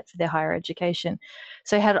on the debt for their higher education.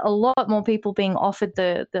 So you had a lot more people being offered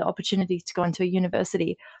the opportunity to go into a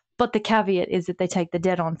university, but the caveat is that they take the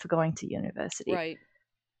debt on for going to university. Right.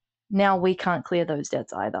 Now we can't clear those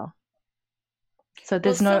debts either. So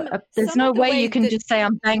there's no way you can just say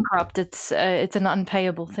I'm bankrupt. It's an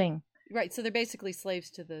unpayable thing. Right, so they're basically slaves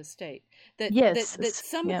to the state.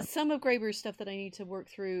 Some of Graeber's stuff that I need to work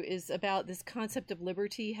through is about this concept of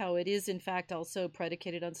liberty, how it is in fact also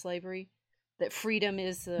predicated on slavery. That freedom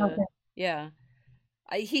is, yeah.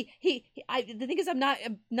 The thing is,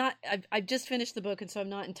 I've just finished the book, and so I'm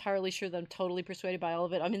not entirely sure that I'm totally persuaded by all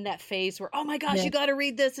of it. I'm in that phase where, oh my gosh, you got to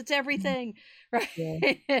read this; it's everything, right?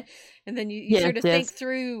 Yeah. And then you sort of think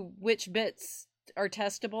through which bits are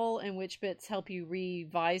testable and which bits help you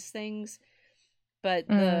revise things. But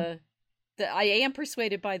I am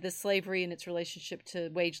persuaded by the slavery and its relationship to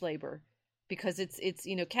wage labor, because it's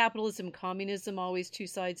capitalism and communism, always two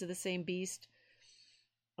sides of the same beast.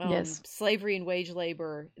 Slavery and wage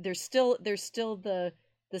labor, there's still the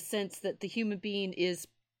sense that the human being is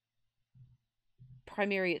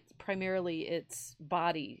primarily its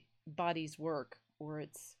body's work, or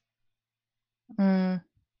its So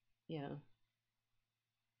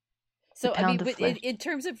I mean, in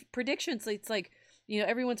terms of predictions, it's like,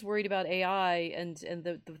 everyone's worried about AI and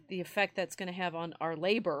the effect that's going to have on our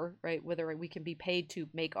labor, right? Whether we can be paid to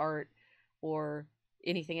make art or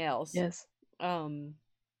anything else. Yes.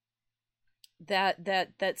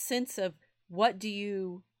 That sense of where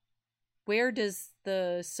does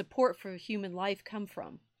the support for human life come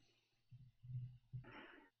from?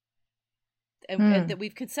 And that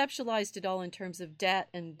we've conceptualized it all in terms of debt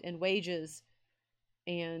and wages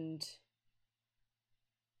and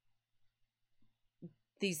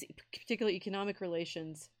these particular economic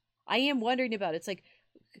relations. I am wondering about it. It's like,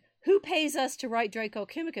 who pays us to write Draco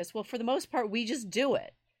Chemicus? Well, for the most part, we just do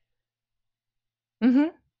it. Mm-hmm.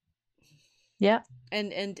 Yeah.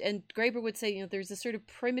 And Graeber would say, there's a sort of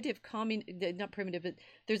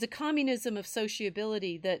there's a communism of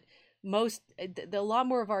sociability that a lot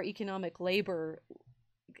more of our economic labor,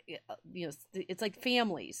 it's like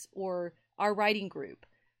families or our writing group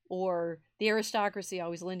or the aristocracy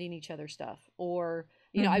always lending each other stuff, or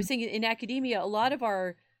I was thinking in academia, a lot of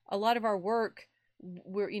our work,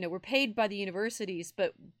 we're paid by the universities,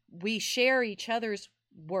 but we share each other's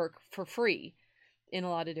work for free in a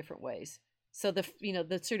lot of different ways. So the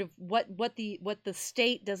sort of what the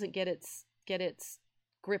state doesn't get its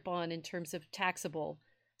grip on in terms of taxable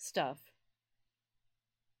stuff.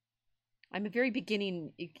 I'm a very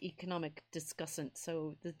beginning economic discussant,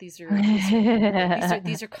 so these are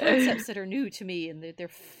concepts that are new to me, and they're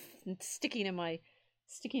sticking in my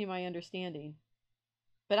understanding.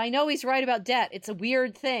 But I know he's right about debt. It's a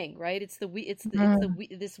weird thing, right? It's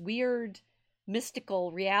this weird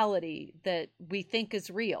mystical reality that we think is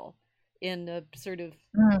real in a sort of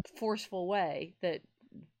forceful way, that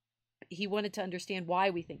he wanted to understand why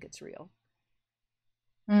we think it's real.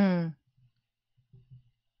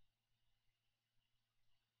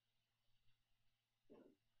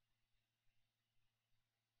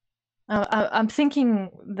 I'm thinking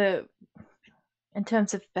in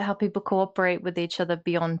terms of how people cooperate with each other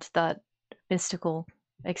beyond that mystical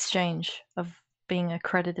exchange of being a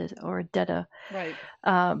creditor or a debtor. Right.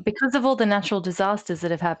 Because of all the natural disasters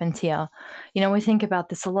that have happened here, we think about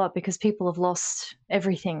this a lot because people have lost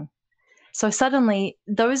everything. So suddenly,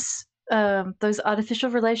 those artificial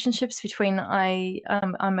relationships between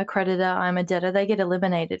I'm a creditor, I'm a debtor, they get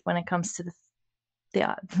eliminated when it comes to the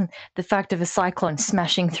the fact of a cyclone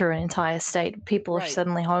smashing through an entire state. People are Right.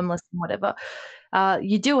 suddenly homeless and whatever.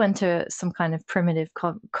 You do enter some kind of primitive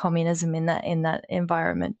communism in that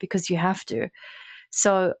environment because you have to.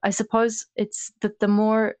 So I suppose it's that the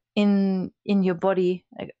more in your body,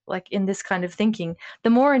 like in this kind of thinking, the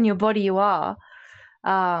more in your body you are,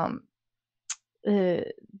 um,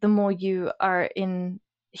 the more you are in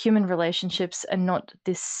human relationships and not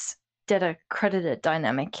this debtor creditor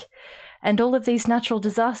dynamic. And all of these natural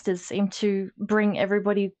disasters seem to bring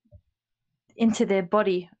everybody into their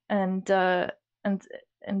body and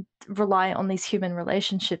rely on these human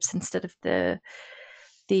relationships instead of the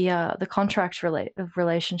contract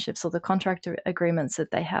relationships or the contract agreements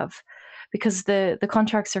that they have, because the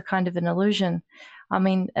contracts are kind of an illusion. I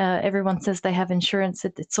mean, everyone says they have insurance.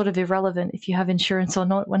 It's sort of irrelevant if you have insurance or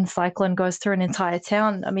not when a cyclone goes through an entire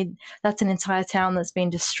town. I mean, that's an entire town that's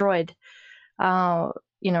been destroyed. The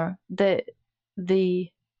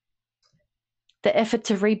effort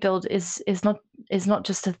to rebuild is not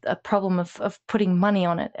just a problem of putting money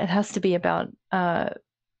on it. It has to be about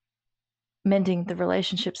mending the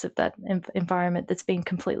relationships of that environment that's been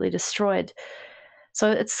completely destroyed. So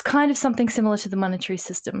it's kind of something similar to the monetary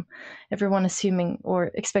system. Everyone assuming or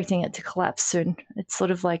expecting it to collapse soon. It's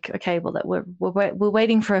sort of like, okay, well, that we're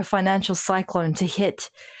waiting for a financial cyclone to hit.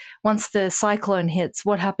 Once the cyclone hits,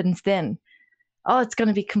 what happens then? Oh, it's going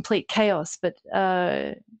to be complete chaos. But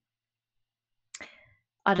I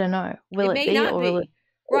don't know. Will it may be, not or will it? be.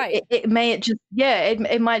 Right. It might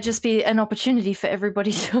just be an opportunity for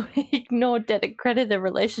everybody to ignore debt and creditor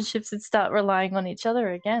relationships and start relying on each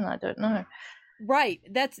other again. I don't know. Right.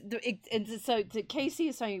 And so Casey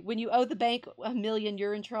is saying when you owe the bank $1 million,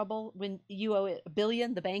 you're in trouble. When you owe it $1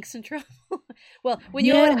 billion, the bank's in trouble. Well, when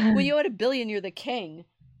you owe it $1 billion, you're the king,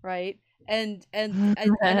 right? And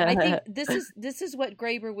I think this is what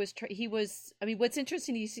Graeber was. He was. I mean, what's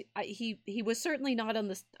interesting? He was certainly not on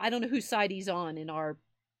the. I don't know whose side he's on in our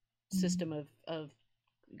system of.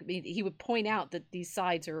 I mean, he would point out that these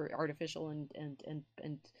sides are artificial and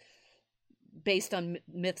based on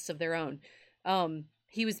myths of their own.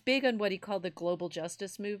 He was big on what he called the global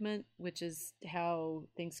justice movement, which is how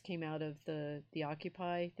things came out of the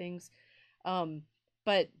Occupy things.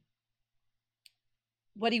 But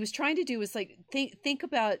what he was trying to do was like think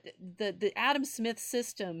about the Adam Smith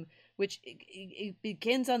system, which it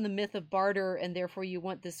begins on the myth of barter, and therefore you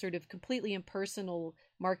want this sort of completely impersonal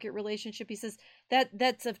market relationship. He says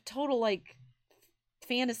that's a total like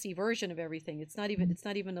fantasy version of everything. It's not even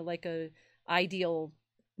like a ideal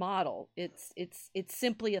model. It's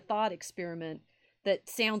simply a thought experiment that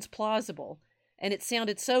sounds plausible, and it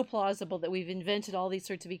sounded so plausible that we've invented all these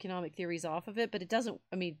sorts of economic theories off of it. But it doesn't.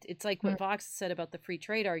 I mean, it's like what Vox said about the free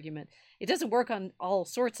trade argument. It doesn't work on all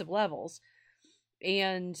sorts of levels,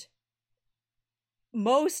 and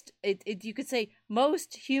you could say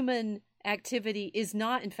most human activity is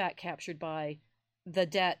not in fact captured by the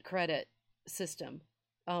debt credit system.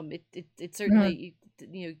 It certainly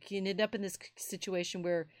you can end up in this situation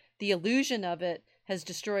where the illusion of it has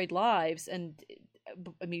destroyed lives. And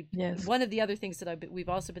I mean, yes. One of the other things that we've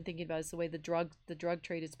also been thinking about is the way the drug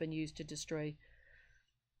trade has been used to destroy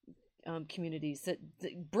communities. That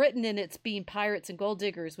Britain, in its being pirates and gold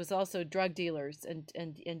diggers, was also drug dealers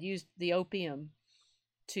and used the opium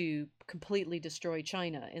to completely destroy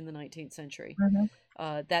China in the 19th century.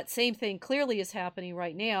 Mm-hmm. That same thing clearly is happening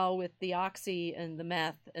right now with the oxy and the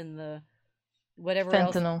meth and the whatever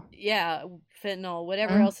fentanyl. Else. Yeah, fentanyl,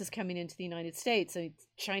 whatever else is coming into the United States. So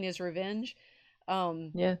China's revenge.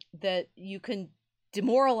 That you can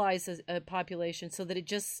demoralize a population so that it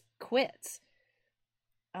just quits.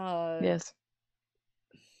 Yes.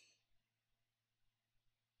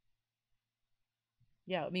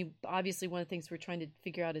 Yeah, I mean, obviously one of the things we're trying to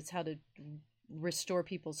figure out is how to restore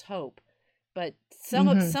people's hope. But some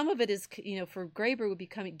of it is, for Graeber would be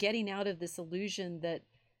getting out of this illusion that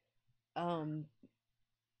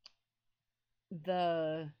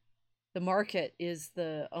the market is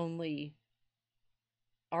the only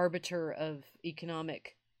arbiter of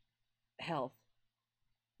economic health.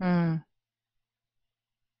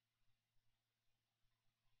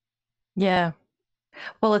 Yeah.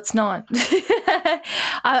 Well, it's not.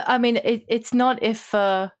 I mean, it's not if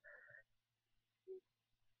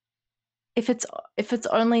if it's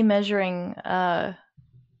only measuring the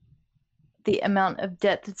amount of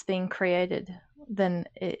debt that's being created, then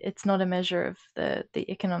it's not a measure of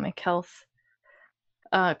the economic health.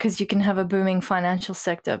 Because you can have a booming financial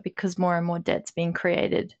sector because more and more debt's being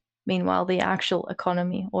created. Meanwhile, the actual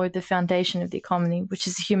economy, or the foundation of the economy, which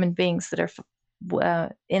is human beings that are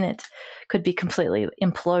in it, could be completely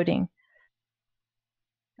imploding.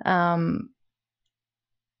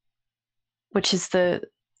 Which is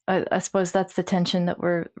I suppose that's the tension that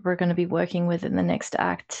we're going to be working with in the next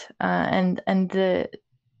act. And the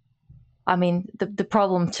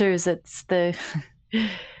problem too is it's the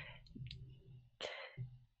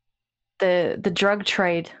the drug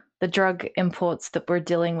trade, the drug imports that we're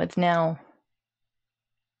dealing with now.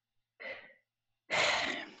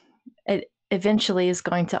 It eventually is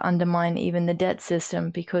going to undermine even the debt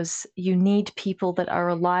system, because you need people that are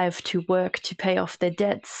alive to work to pay off their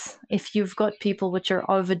debts. If you've got people which are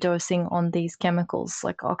overdosing on these chemicals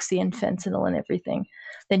like oxy and fentanyl and everything,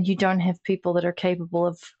 then you don't have people that are capable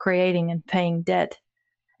of creating and paying debt.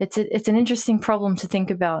 It's an interesting problem to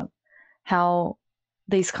think about, how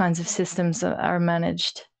these kinds of systems are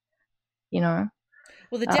managed, Well,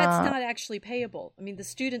 the debt's not actually payable. I mean, the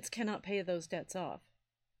students cannot pay those debts off.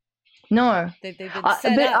 No, they've been set up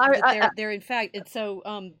that they're in fact, and so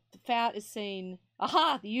FAT is saying,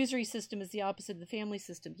 aha, the usury system is the opposite of the family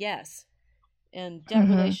system. Yes, and debt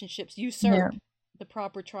relationships usurp the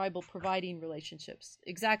proper tribal providing relationships.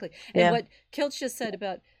 Exactly, and what Kilch just said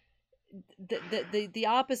about the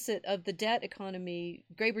opposite of the debt economy,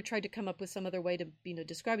 Graeber tried to come up with some other way to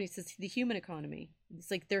describe it. He says the human economy.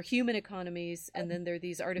 It's like they're human economies, and then there are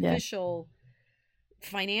these artificial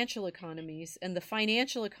financial economies, and the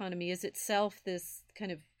financial economy is itself this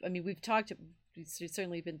kind of, we've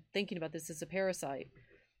certainly been thinking about this as a parasite.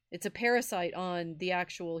 It's a parasite on the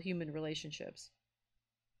actual human relationships.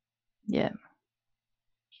 Yeah,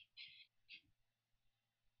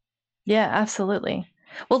 absolutely.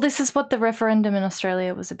 Well, this is what the referendum in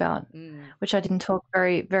Australia was about, which I didn't talk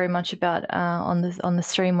very, very much about on the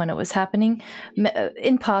stream when it was happening,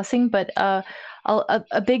 in passing. But a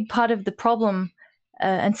big part of the problem,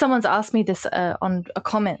 and someone's asked me this on a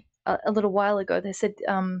comment a little while ago. They said,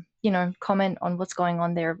 comment on what's going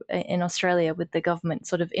on there in Australia with the government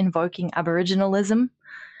sort of invoking Aboriginalism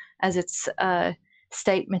as its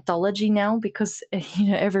state mythology now, because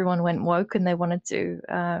everyone went woke and they wanted to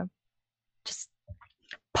just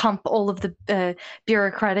pump all of the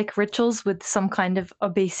bureaucratic rituals with some kind of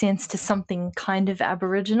obeisance to something kind of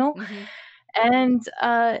Aboriginal. And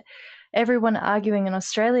everyone arguing in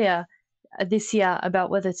Australia this year about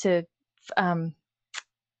whether to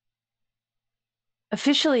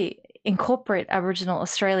officially incorporate Aboriginal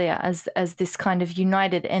Australia as this kind of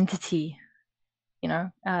united entity,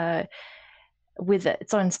 with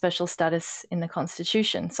its own special status in the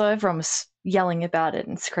Constitution. So everyone was yelling about it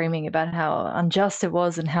and screaming about how unjust it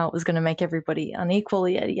was and how it was going to make everybody unequal,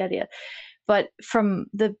 yada, yada, yada. But from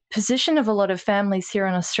the position of a lot of families here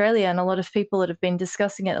in Australia and a lot of people that have been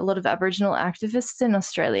discussing it, a lot of Aboriginal activists in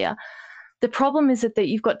Australia, the problem is that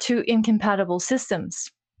you've got two incompatible systems,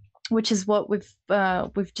 which is what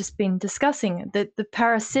we've just been discussing. The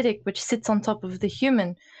parasitic, which sits on top of the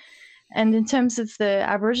human. And in terms of the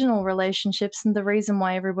Aboriginal relationships, and the reason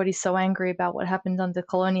why everybody's so angry about what happened under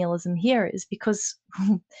colonialism here is because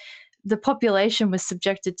the population was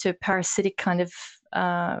subjected to a parasitic kind of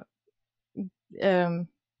a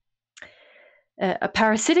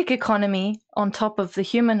parasitic economy on top of the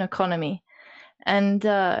human economy. And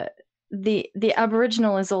the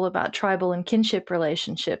Aboriginal is all about tribal and kinship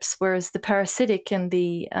relationships, whereas the parasitic and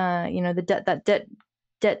the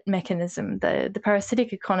debt mechanism, the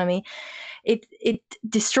parasitic economy, it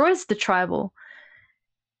destroys the tribal,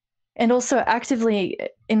 and also actively,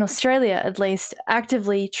 in Australia at least,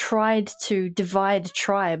 actively tried to divide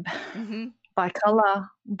tribe by colour,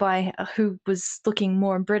 by who was looking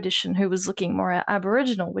more British and who was looking more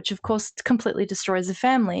Aboriginal, which of course completely destroys a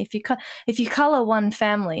family. If you colour one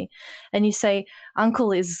family and you say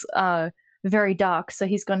uncle is very dark, so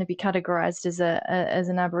he's going to be categorized as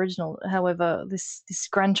an Aboriginal. However, this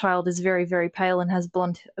grandchild is very, very pale and has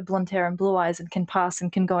blonde hair and blue eyes and can pass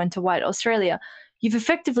and can go into white Australia. You've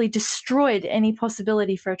effectively destroyed any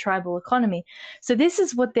possibility for a tribal economy. So this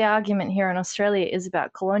is what the argument here in Australia is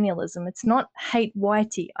about colonialism. It's not hate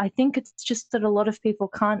whitey. I think it's just that a lot of people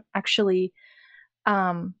can't actually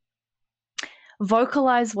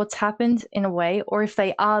vocalize what's happened in a way, or if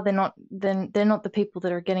they are, they're not the people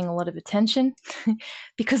that are getting a lot of attention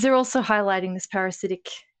because they're also highlighting this parasitic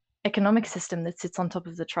economic system that sits on top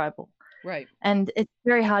of the tribal. Right. And it's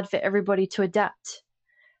very hard for everybody to adapt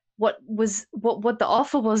what the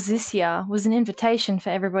offer was this year was an invitation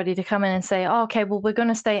for everybody to come in and say, oh, okay, well, we're going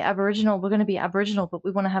to stay Aboriginal, we're going to be Aboriginal, but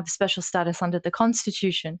we want to have special status under the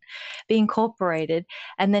Constitution, be incorporated,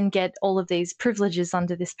 and then get all of these privileges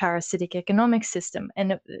under this parasitic economic system.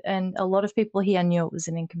 And a lot of people here knew it was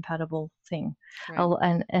an incompatible thing, Right.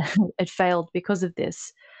 and it failed because of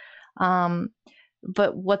this.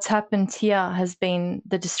 But what's happened here has been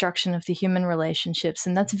the destruction of the human relationships,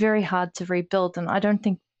 and that's very hard to rebuild. And I don't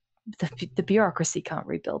think the bureaucracy can't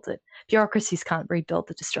rebuild it. Bureaucracies can't rebuild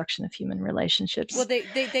the destruction of human relationships. Well, they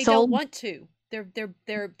don't want to. They're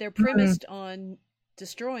premised on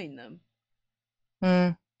destroying them.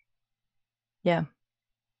 Yeah.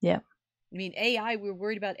 I mean, AI. We're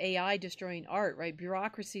worried about AI destroying art, right?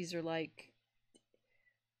 Bureaucracies are like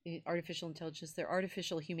artificial intelligence. They're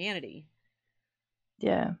artificial humanity.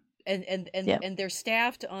 Yeah. And they're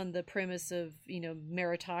staffed on the premise of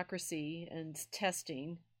meritocracy and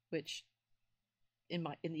testing, which in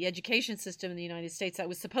the education system in the United States, that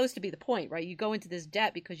was supposed to be the point, right? You go into this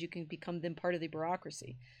debt because you can become then part of the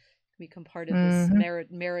bureaucracy, become part of this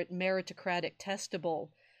meritocratic, testable,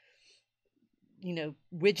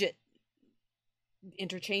 widget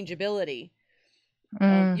interchangeability.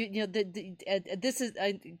 This is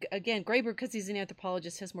again, Graeber, because he's an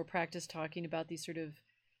anthropologist, has more practice talking about these sort of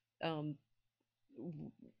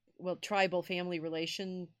tribal family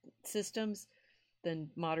relation systems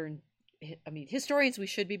than modern. I mean, historians, we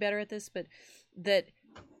should be better at this, but that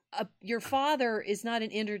your father is not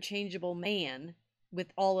an interchangeable man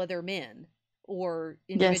with all other men or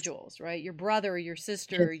individuals, right? Your brother, your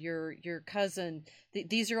sister, your cousin,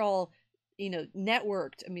 these are all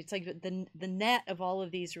networked. I mean, it's like the net of all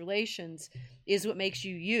of these relations is what makes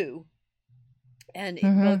you. And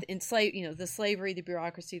both in the slavery, the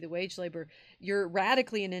bureaucracy, the wage labor, you're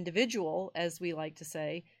radically an individual, as we like to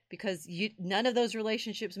say, because none of those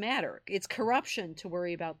relationships matter. It's corruption to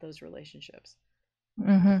worry about those relationships.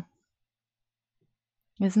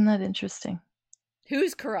 Isn't that interesting?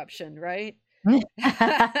 Whose corruption, right? it's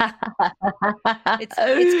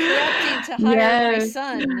corrupting to hire my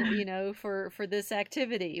son, for this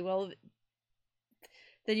activity. Well,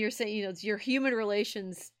 then you're saying, your human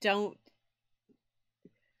relations don't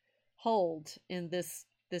hold in this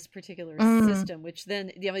particular system, which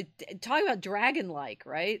then talk about dragon-like,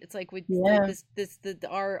 right? It's like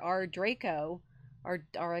our Draco,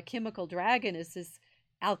 our alchemical dragon is this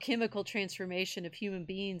alchemical transformation of human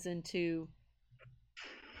beings into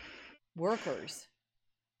workers,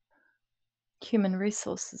 human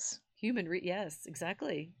resources, yes,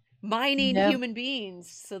 exactly, mining human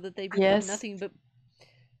beings so that they become nothing but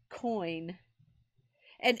coin.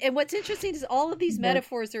 And what's interesting is all of these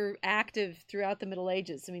metaphors are active throughout the Middle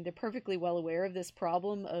Ages. I mean, they're perfectly well aware of this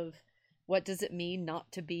problem of what does it mean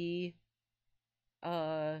not to be.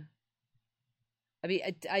 I mean,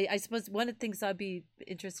 I suppose one of the things I'd be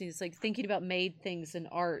interesting is like thinking about made things and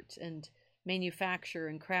art and manufacture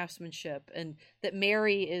and craftsmanship, and that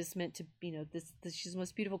Mary is meant to, this she's the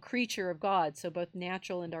most beautiful creature of God. So both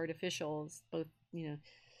natural and artificial, both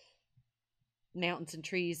mountains and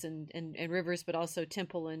trees and rivers, but also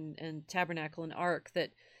temple and tabernacle and ark, that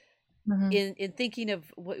in thinking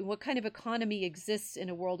of what kind of economy exists in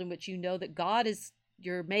a world in which that God is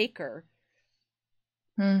your maker,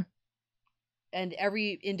 and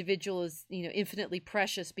every individual is infinitely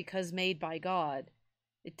precious because made by God.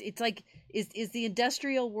 It's like, is the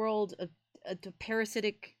industrial world a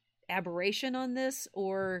parasitic aberration on this,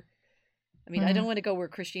 or I mean, I don't want to go where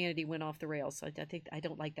Christianity went off the rails. I think I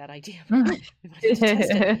don't like that idea. We might have to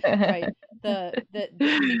test it, right?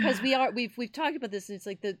 Because we've talked about this, and it's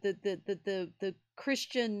like the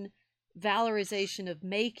Christian valorization of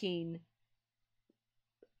making.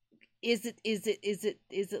 Is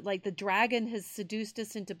it like the dragon has seduced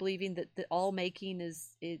us into believing that all making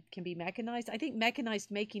can be mechanized? I think mechanized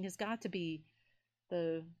making has got to be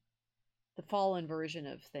the fallen version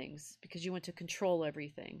of things, because you want to control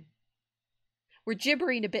everything. We're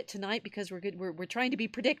gibbering a bit tonight because we're trying to be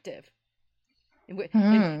predictive. And we're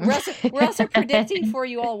also predicting for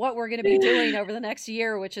you all what we're going to be doing over the next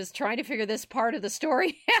year, which is trying to figure this part of the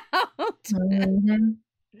story out.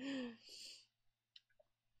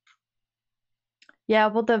 Yeah,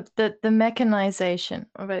 well, the mechanization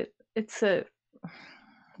of it, this is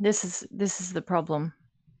the problem.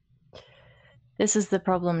 This is the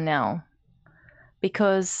problem now,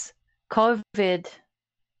 because COVID,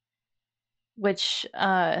 which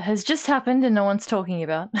has just happened and no one's talking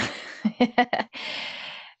about.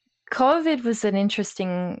 COVID was an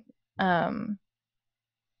interesting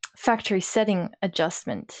factory setting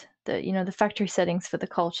adjustment. The factory settings for the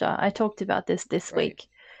culture. I talked about this week.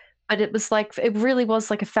 but it was like, it really was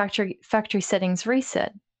like a factory settings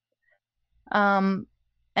reset. And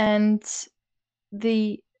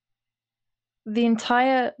the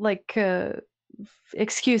entire like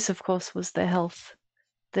excuse, of course, was the health,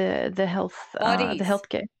 the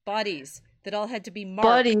healthcare. Bodies that all had to be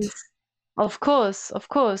Bodies, marked, of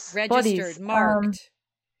course, registered, bodies. marked, Yep,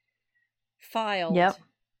 filed. yep.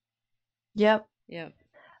 Yep.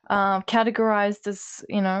 Categorized as,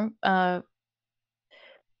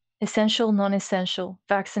 essential, non-essential,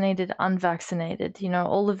 vaccinated, unvaccinated.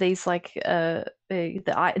 All of these, like the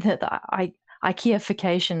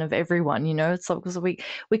IKEAification of everyone. It's like, because we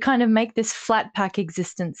kind of make this flat pack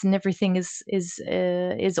existence, and everything is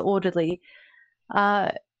orderly.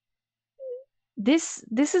 This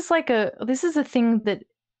is a thing that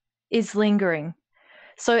is lingering.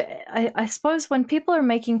 So I suppose when people are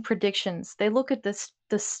making predictions, they look at the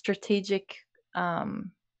strategic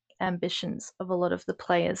ambitions of a lot of the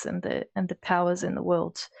players and the powers in the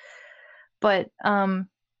world. But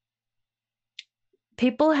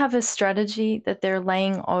people have a strategy that they're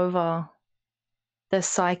laying over the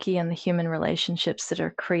psyche and the human relationships that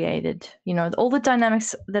are created. All the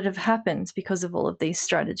dynamics that have happened because of all of these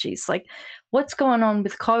strategies. Like what's going on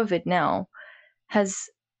with COVID now has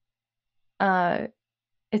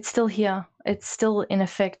it's still here. It's still in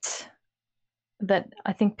effect. That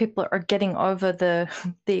I think people are getting over the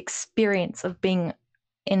experience of being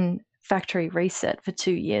in factory reset for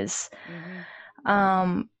 2 years.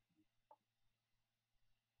 Mm-hmm.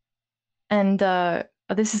 And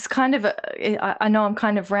this is kind of I know I'm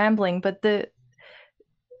kind of rambling, but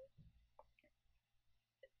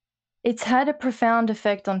it's had a profound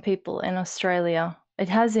effect on people in Australia. It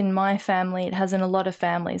has in my family. It has in a lot of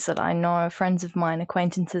families that I know, friends of mine,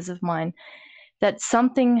 acquaintances of mine, that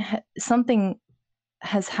something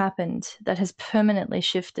has happened that has permanently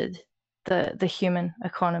shifted the human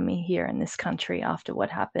economy here in this country after what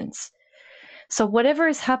happens. So whatever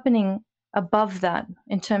is happening above that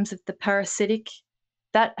in terms of the parasitic,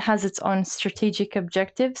 that has its own strategic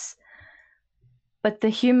objectives. But the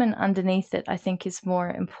human underneath it, I think, is more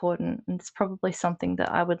important. And it's probably something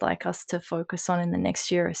that I would like us to focus on in the next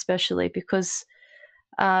year, especially because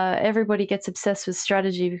everybody gets obsessed with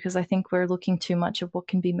strategy because I think we're looking too much at what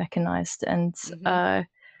can be mechanized. And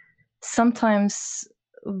sometimes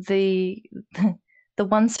the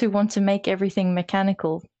ones who want to make everything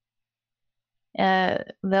mechanical,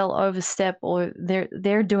 they'll overstep, or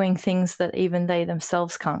they're doing things that even they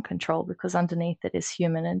themselves can't control, because underneath it is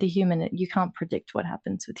human, and you can't predict what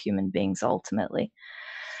happens with human beings ultimately.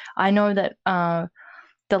 I know that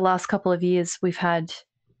the last couple of years we've had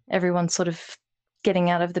everyone sort of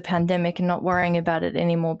getting out of the pandemic and not worrying about it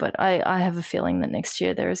anymore, but I have a feeling that next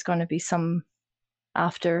year there is going to be some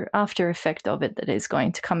after effect of it that is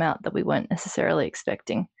going to come out that we weren't necessarily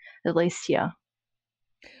expecting, at least here.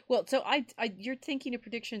 Well, so I you're thinking of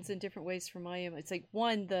predictions in different ways from I am. It's like,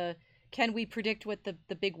 one, can we predict what the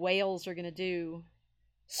big whales are going to do?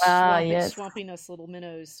 Yes. Swamping us little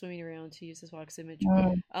minnows swimming around, to use this Wax image.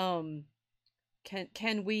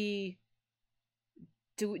 Can we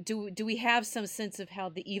do we have some sense of how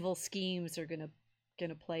the evil schemes are gonna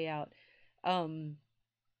play out? I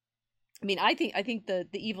mean, I think the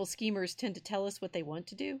evil schemers tend to tell us what they want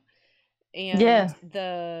to do. And and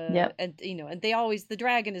they always, the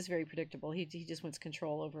dragon is very predictable. He just wants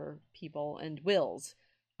control over people and wills,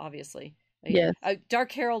 obviously. Yes.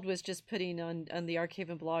 Dark Herald was just putting on the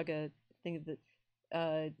Archaven blog a thing that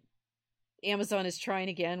Amazon is trying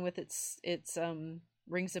again with its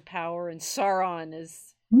Rings of Power, and Sauron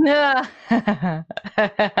is. Yeah.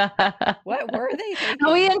 What were they thinking?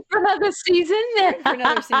 Are we in for another season? We're in for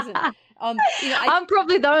another season. I'm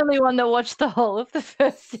probably the only one that watched the whole of the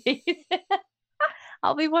first season.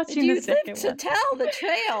 I'll be watching the second one. To tell the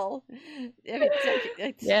trail. I mean,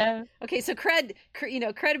 yeah. Okay, so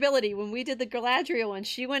credibility. When we did the Galadriel one,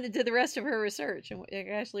 she went and did the rest of her research, and I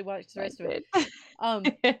actually watched the rest of it.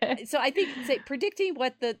 So I think predicting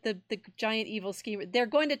what the giant evil scheme, they're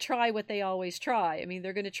going to try what they always try. I mean,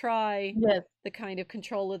 they're going to try the kind of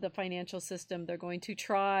control of the financial system. They're going to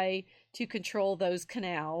try to control those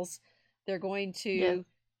canals. They're going to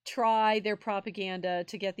try their propaganda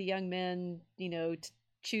to get the young men, to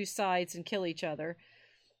choose sides and kill each other.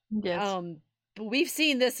 Yes. But we've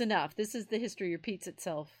seen this enough. This is the history repeats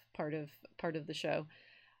itself part of the show.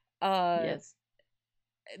 Yes.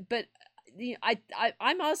 But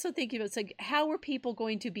I'm also thinking about, it's like, how are people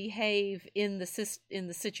going to behave in the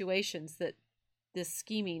situations that this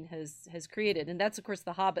scheming has created? And that's, of course,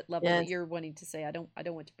 the Hobbit level that you're wanting to say. I don't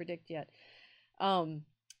want to predict yet. I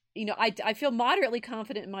feel moderately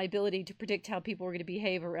confident in my ability to predict how people are going to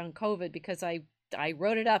behave around COVID, because I I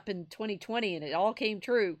wrote it up in 2020 and it all came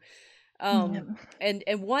true. Yeah. And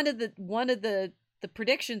one of the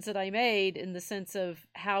predictions that I made in the sense of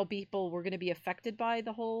how people were going to be affected by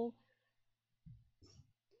the whole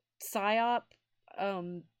psyop,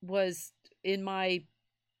 was in my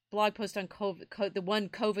blog post on COVID, the one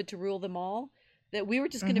COVID to rule them all, that we were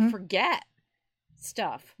just going to forget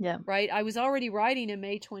stuff. Yeah. Right. I was already writing in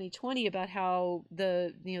May 2020 about how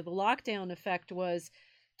the lockdown effect was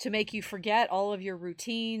to make you forget all of your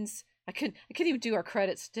routines. I couldn't even do our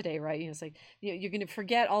credits today, right? It's like, you're going to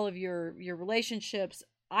forget all of your relationships.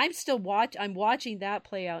 I'm watching that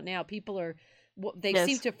play out now. People are, they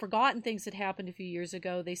seem to have forgotten things that happened a few years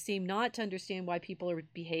ago. They seem not to understand why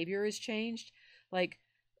behavior has changed. Like,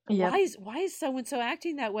 why is so-and-so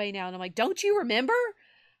acting that way now? And I'm like, don't you remember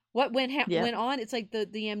what went on? It's like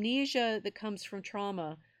the amnesia that comes from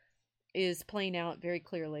trauma is playing out very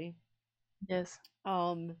clearly. Yes.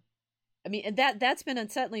 I mean, and that's been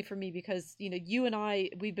unsettling for me because, you and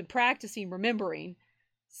we've been practicing remembering,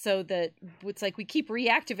 so that it's like we keep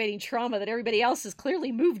reactivating trauma that everybody else has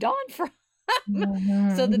clearly moved on from.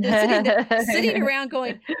 So that they're sitting around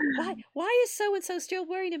going, why is so-and-so still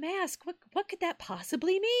wearing a mask? What could that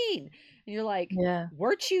possibly mean? And you're like,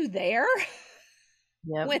 weren't you there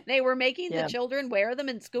when they were making the children wear them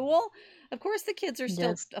in school? Of course the kids are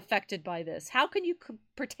still affected by this. How can you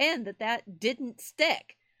pretend that didn't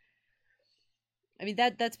stick? I mean,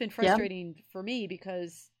 that's been frustrating for me,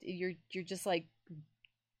 because you're just like,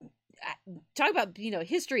 talk about,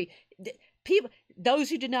 history. People, those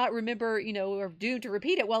who did not remember, are doomed to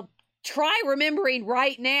repeat it. Well, try remembering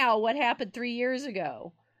right now what happened 3 years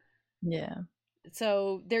ago. Yeah.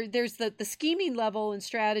 So there's the scheming level and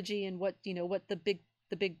strategy, and what the big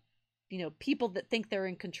people that think they're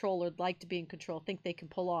in control or like to be in control think they can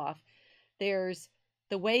pull off. There's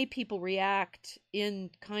the way people react in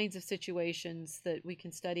kinds of situations that we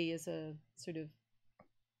can study as a sort of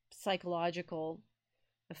psychological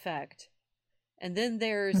effect. And then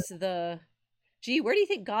there's the, where do you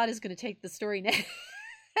think God is going to take the story next?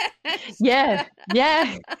 Yeah.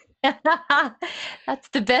 That's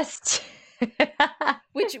the best.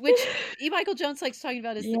 which E. Michael Jones likes talking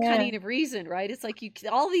about is the cunning of reason, right? It's like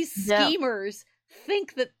all these schemers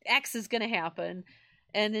think that X is going to happen,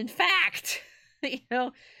 and in fact,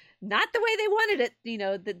 not the way they wanted it.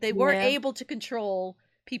 That they weren't able to control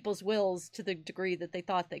people's wills to the degree that they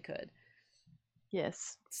thought they could.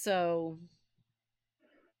 Yes. So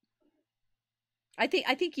I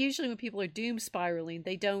think usually when people are doom spiraling,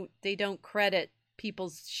 they don't credit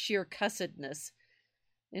people's sheer cussedness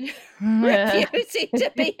and refusing to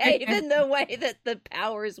behave in the way that the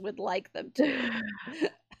powers would like them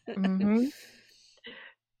to.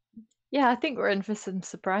 Yeah, I think we're in for some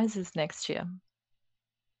surprises next year.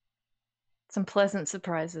 Some pleasant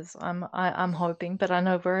surprises. I'm hoping, but I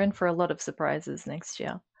know we're in for a lot of surprises next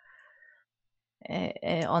year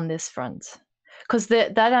on this front, because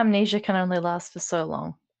that amnesia can only last for so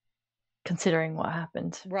long, considering what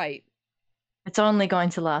happened. Right. It's only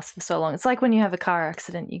going to last for so long. It's like when you have a car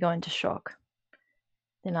accident, you go into shock.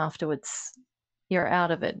 Then afterwards, you're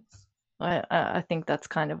out of it. I think that's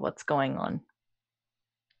kind of what's going on.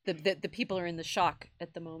 The people are in the shock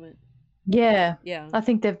at the moment. Yeah. I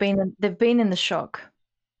think they've been in the shock.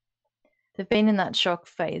 They've been in that shock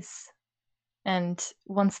phase, and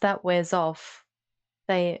once that wears off,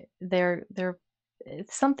 they're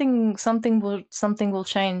something will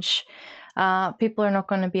change. People are not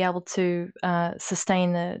going to be able to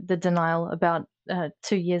sustain the denial about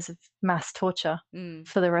 2 years of mass torture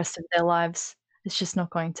for the rest of their lives. It's just not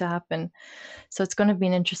going to happen. So it's going to be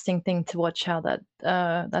an interesting thing to watch how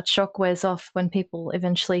that shock wears off when people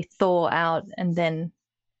eventually thaw out, and then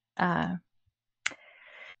have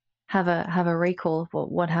a recall of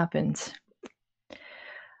what happened.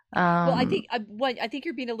 Well, I think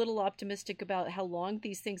you're being a little optimistic about how long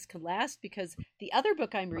these things can last, because the other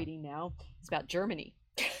book I'm reading now is about Germany.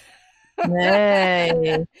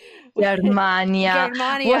 Hey, Germania.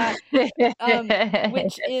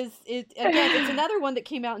 Which is again, it's another one that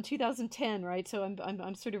came out in 2010, right? So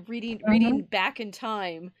I'm sort of reading back in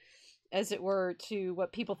time, as it were, to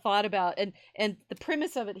what people thought about, and the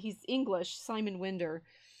premise of it. He's English, Simon Winder,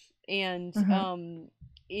 and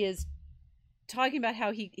is talking about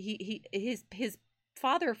how his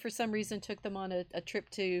father for some reason took them on a trip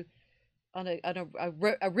on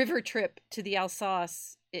a river trip to the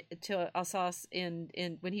Alsace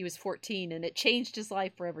in when he was 14, and it changed his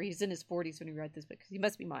life forever. He's in his 40s when he wrote this book. He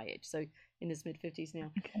must be my age, so in his mid 50s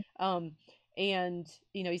now. Okay. And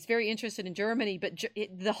he's very interested in Germany, but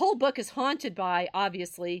the whole book is haunted by,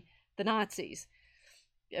 obviously, the Nazis.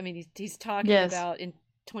 I mean, he's talking about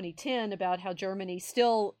 2010 about how Germany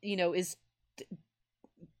still, is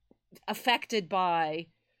affected by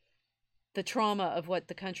the trauma of what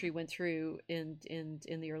the country went through in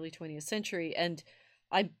the early 20th century. And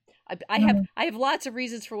I have lots of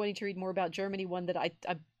reasons for wanting to read more about Germany. One that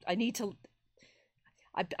I need to.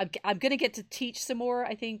 I'm going to get to teach some more,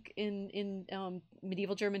 I think, in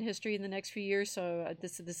medieval German history in the next few years. So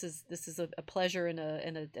this is a pleasure and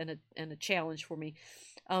a challenge for me.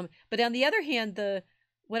 But on the other hand,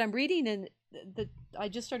 what I'm reading I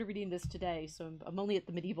just started reading this today, so I'm only at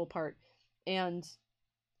the medieval part, and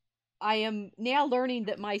I am now learning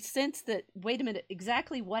that my sense that, wait a minute,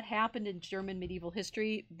 exactly what happened in German medieval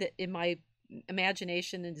history that in my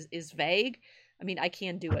imagination is vague. I mean, I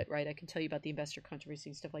can do it, right? I can tell you about the investor controversy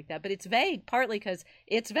and stuff like that, but it's vague, partly because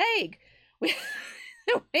it's vague.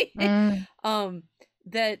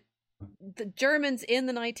 That the Germans in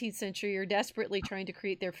the 19th century are desperately trying to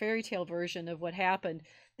create their fairy tale version of what happened.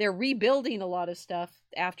 They're rebuilding a lot of stuff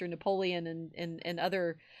after Napoleon and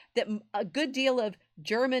other, that a good deal of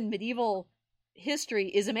German medieval history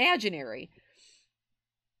is imaginary.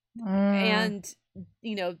 And,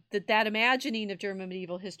 that imagining of German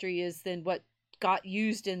medieval history is then what got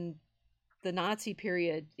used in the Nazi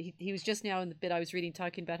period. He was just now in the bit I was reading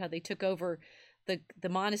talking about how they took over the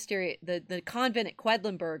monastery, the convent at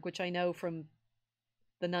Quedlinburg, which I know from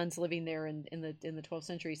the nuns living there in the 12th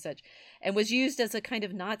century such, and was used as a kind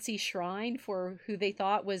of Nazi shrine for who they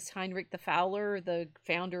thought was Heinrich the Fowler, the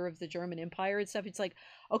founder of the German Empire and stuff. It's like,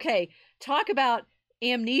 okay, talk about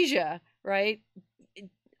amnesia, right?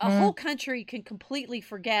 A whole country can completely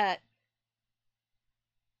forget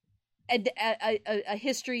a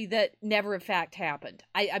history that never in fact happened.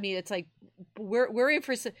 I mean, it's like we're in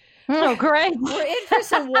for some great. We're in for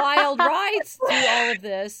some wild rides through all of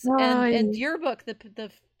this. And your book,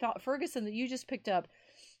 the Ferguson that you just picked up,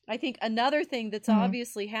 I think another thing that's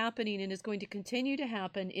obviously happening and is going to continue to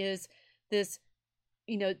happen is this,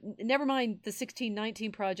 never mind the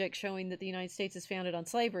 1619 project showing that the United States is founded on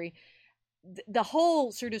slavery, the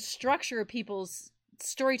whole sort of structure of people's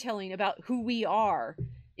storytelling about who we are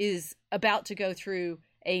is about to go through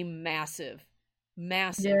a massive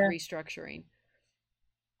restructuring.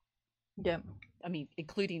 Yeah. I mean,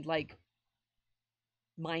 including like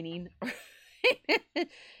mining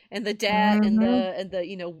and the debt and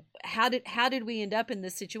the how did we end up in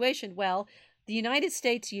this situation? Well, the United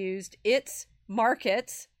States used its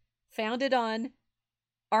markets founded on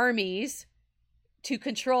armies to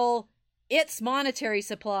control its monetary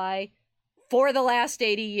supply for the last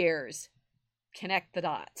 80 years. Connect the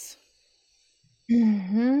dots.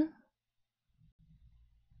 And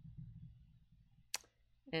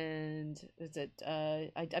is it?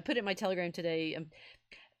 I put it in my Telegram today.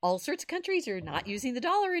 All sorts of countries are not using the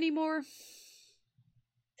dollar anymore.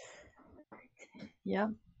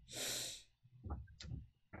 Yeah.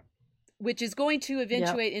 Which is going to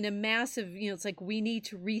eventuate in a massive. It's like we need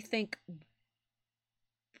to rethink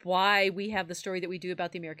why we have the story that we do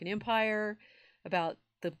about the American Empire, about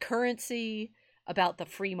the currency, about the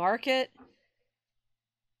free market.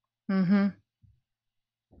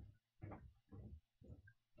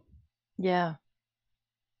 Yeah.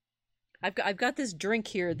 I've got this drink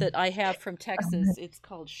here that I have from Texas. It's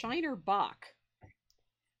called Shiner Bock.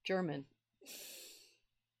 German.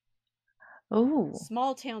 Oh.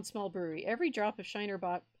 Small town, small brewery. Every drop of Shiner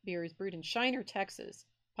Bock beer is brewed in Shiner, Texas.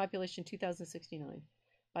 Population 2,069.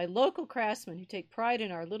 By local craftsmen who take pride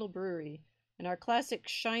in our little brewery. And our classic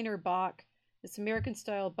Shiner Bock, this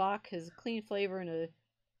American-style Bock, has a clean flavor and a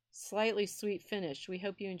slightly sweet finish. We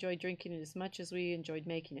hope you enjoyed drinking it as much as we enjoyed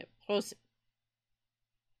making it. Prost.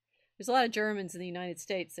 There's a lot of Germans in the United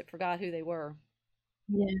States that forgot who they were.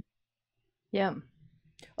 Yeah.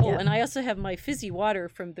 Oh, and I also have my fizzy water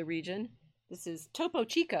from the region. This is Topo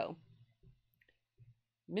Chico.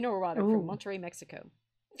 Mineral water from Monterrey, Mexico.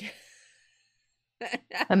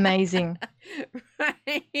 Amazing.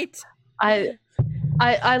 Right.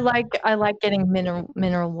 I like getting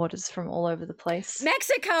mineral waters from all over the place.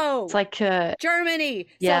 Mexico. It's like Germany.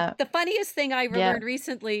 Yeah. So the funniest thing I learned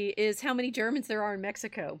recently is how many Germans there are in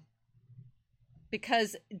Mexico.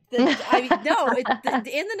 Because in the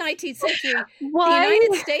 19th century, Why? the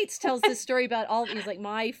United States tells this story about all these, like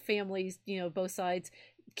my families, both sides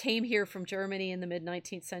came here from Germany in the mid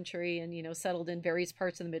 19th century and, settled in various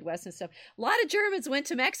parts of the Midwest and stuff. A lot of Germans went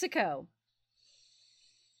to Mexico.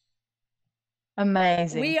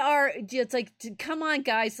 Amazing. It's like, come on,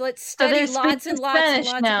 guys, let's study lots and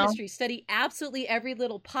lots of history. Study absolutely every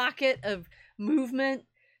little pocket of movement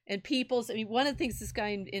and peoples. I mean, one of the things this guy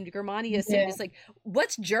in Germania said is like,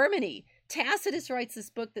 what's Germany? Tacitus writes this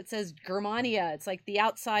book that says Germania. It's like the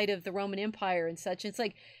outside of the Roman Empire and such. It's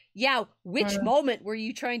like, yeah, which moment were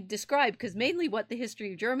you trying to describe? Because mainly what the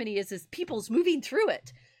history of Germany is peoples moving through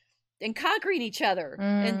it and conquering each other.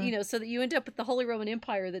 And, you know, so that you end up with the Holy Roman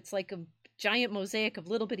Empire that's like a giant mosaic of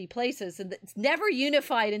little bitty places, and it's never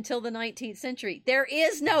unified until the 19th century. There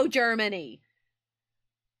is no Germany.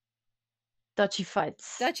 Duchy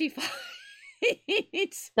fights. Duchy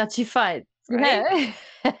fights. Duchy fights. Right?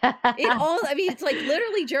 I mean, it's like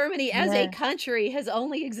literally Germany as a country has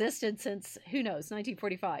only existed since, who knows,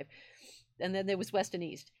 1945. And then there was West and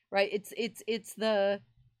East, right? It's the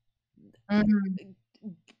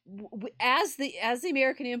as the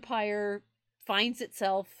American Empire finds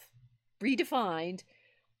itself redefined,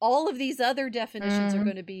 all of these other definitions are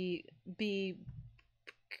going to be being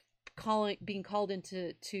called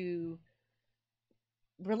into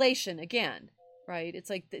relation again, right? It's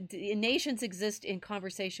like the nations exist in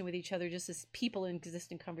conversation with each other just as people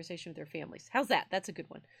exist in conversation with their families. How's that? That's a good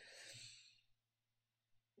one.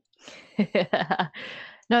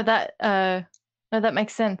 No, that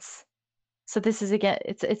makes sense. So this is again,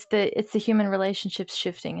 it's the human relationships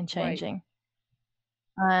shifting and changing.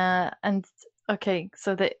 Right. And okay,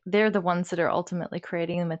 so they're the ones that are ultimately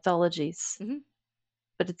creating the mythologies.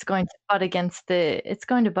 But it's going to butt against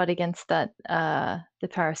that the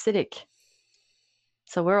parasitic.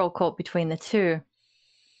 So we're all caught between the two.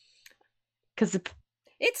 Because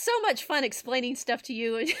it's so much fun explaining stuff to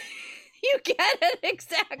you. You get it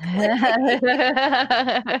exactly.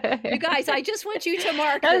 You guys, I just want you to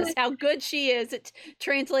mark this, how good she is at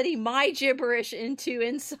translating my gibberish into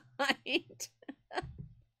insight.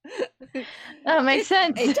 That makes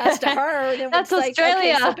sense. It does to her. And that's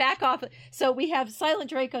Australia. Okay, so back off. So we have Silent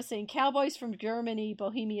Draco saying cowboys from Germany,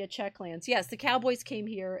 Bohemia, Czechlands. Yes, the cowboys came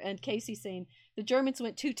here, and Casey saying the Germans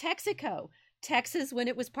went to Texico, Texas, when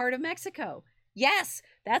it was part of Mexico. Yes,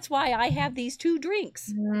 that's why I have these two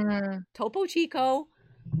drinks, Topo Chico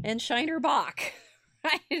and Shiner Bock.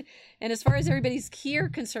 Right? And as far as everybody's here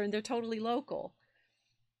concerned, they're totally local.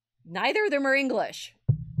 Neither of them are English.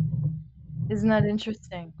 Isn't that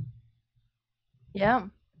interesting? Yeah.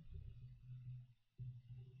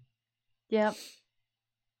 Yeah.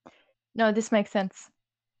 No, this makes sense.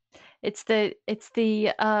 It's the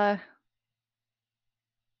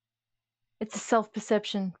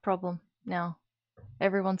self-perception problem now.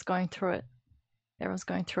 Everyone's going through it.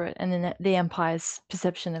 And then the empire's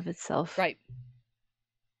perception of itself. Right.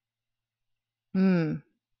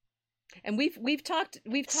 And we've talked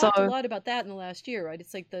a lot about that in the last year, right?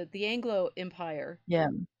 It's like the Anglo Empire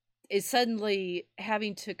is suddenly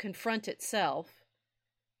having to confront itself.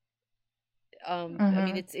 I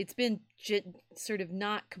mean, it's been sort of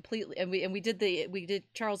not completely, and we did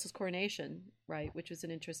Charles's coronation, right, which was an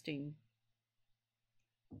interesting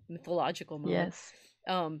mythological moment. Yes.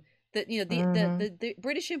 That the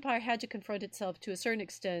British Empire had to confront itself to a certain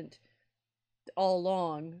extent all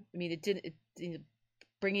along. I mean, it didn't.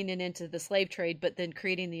 Bringing it into the slave trade, but then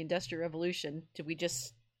creating the Industrial Revolution. Did we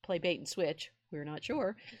just play bait and switch? We're not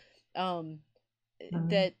sure.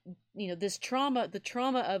 That, this trauma, the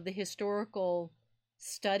trauma of the historical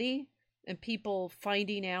study and people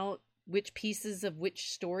finding out which pieces of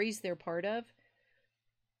which stories they're part of.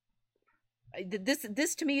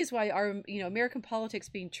 This to me is why our, American politics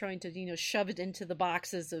being trying to, shove it into the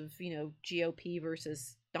boxes of, GOP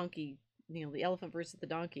versus donkey, the elephant versus the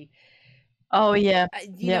donkey. Oh yeah.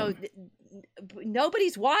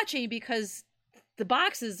 Nobody's watching because the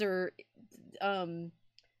boxes are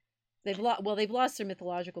they've lost their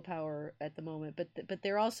mythological power at the moment, but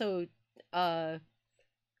they're also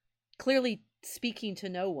clearly speaking to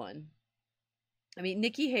no one. I mean,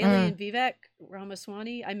 Nikki Haley and Vivek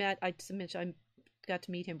Ramaswamy, I got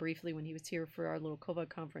to meet him briefly when he was here for our little KOVA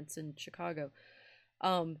conference in Chicago.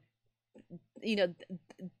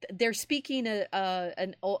 They're speaking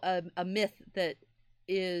a myth that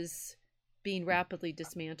is being rapidly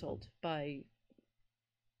dismantled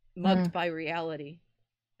mugged by reality.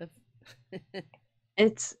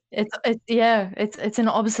 It's an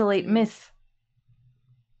obsolete myth.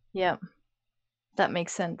 Yeah, that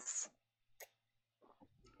makes sense.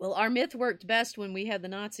 Well, our myth worked best when we had the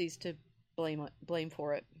Nazis to blame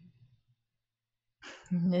for it.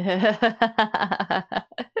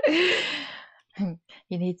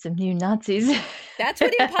 You need some new Nazis. That's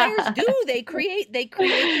what empires do. They create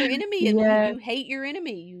your enemy, and you hate your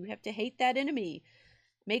enemy. You have to hate that enemy.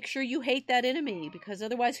 Make sure you hate that enemy, because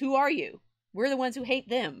otherwise, who are you? We're the ones who hate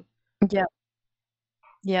them.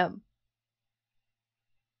 Yeah.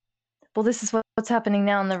 Well, this is what's happening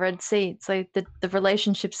now in the Red Sea. It's like the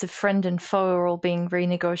relationships of friend and foe are all being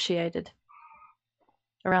renegotiated.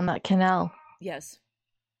 around that canal. Yes.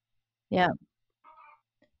 Yeah.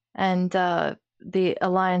 And the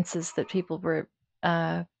alliances that people were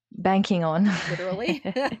banking on, Literally.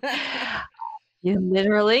 you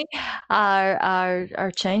literally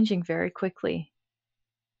are changing very quickly.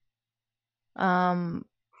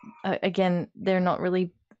 Again, they're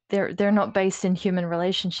not based in human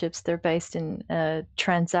relationships. They're based in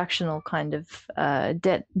transactional kind of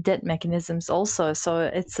debt mechanisms also.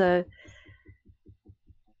 So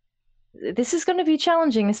this is going to be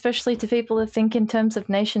challenging, especially to people that think in terms of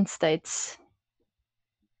nation states,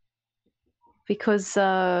 because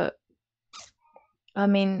I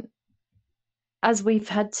mean, as we've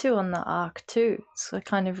had to on the arc too, it's a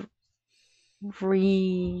kind of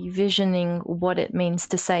revisioning what it means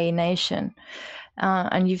to say nation.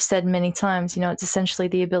 And you've said many times, it's essentially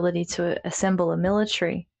the ability to assemble a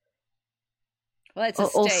military. Well, it's a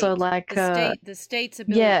state. Also, like the state's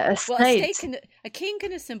ability. Yeah, a king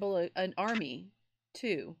can assemble an army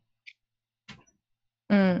too.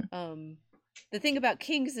 The thing about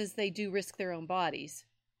kings is they do risk their own bodies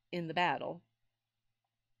in the battle,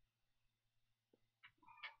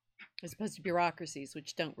 as opposed to bureaucracies,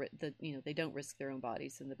 which they don't risk their own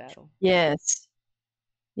bodies in the battle. Yes.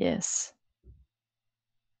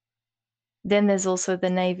 Then there's also the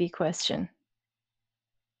navy question.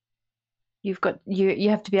 You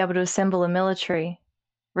have to be able to assemble a military,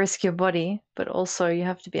 risk your body, but also you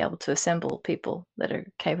have to be able to assemble people that are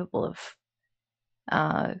capable of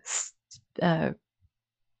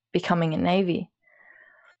becoming a navy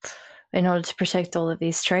in order to protect all of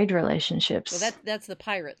these trade relationships. Well, that's the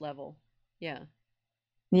pirate level. Yeah.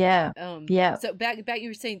 Yeah. So back you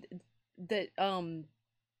were saying that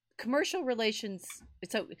commercial relations.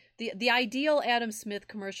 So the ideal Adam Smith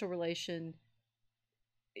commercial relation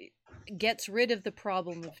gets rid of the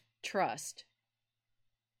problem of trust.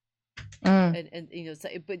 And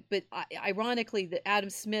but ironically, that Adam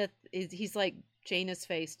Smith he's like Janus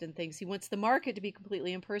faced and things. He wants the market to be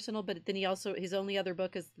completely impersonal, but then his only other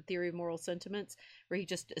book is The Theory of Moral Sentiments, where he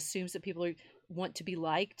just assumes that people want to be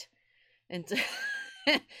liked. And this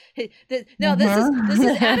is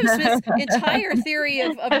Adam Smith's entire theory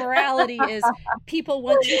of morality is people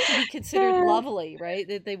want to be considered lovely,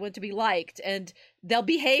 right? They want to be liked, and they'll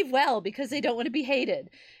behave well because they don't want to be hated.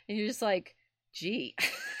 And you're just like, gee.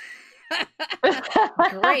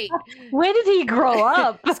 Great. Where did he grow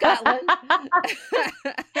up? Scotland.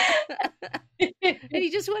 And he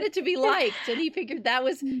just wanted to be liked, and he figured that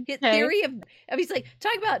was his theory of he's like,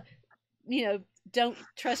 talk about, don't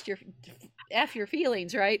trust your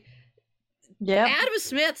feelings, right? Yeah. Adam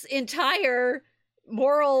Smith's entire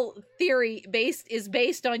moral theory is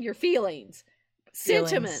based on your feelings.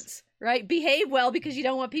 Sentiments, right? Behave well because you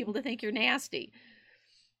don't want people to think you're nasty.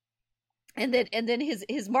 And then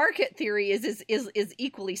his market theory is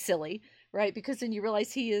equally silly, right? Because then you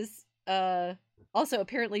realize he is also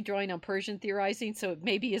apparently drawing on Persian theorizing, so it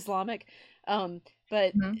may be Islamic,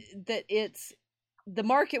 but that the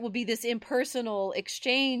market will be this impersonal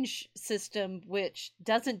exchange system which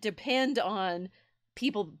doesn't depend on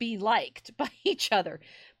people being liked by each other.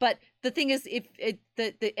 But the thing is,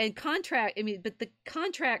 but the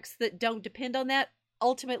contracts that don't depend on that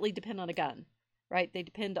ultimately depend on a gun, right? They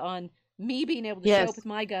depend on me being able to show up with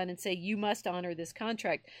my gun and say, you must honor this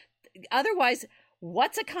contract. Otherwise,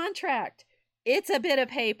 what's a contract? It's a bit of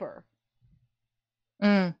paper.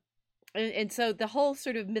 And so the whole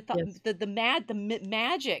sort of the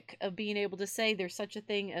magic of being able to say there's such a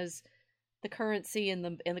thing as the currency and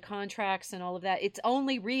the contracts and all of that, it's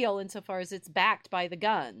only real insofar as it's backed by the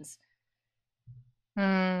guns.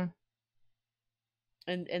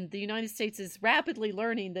 And the United States is rapidly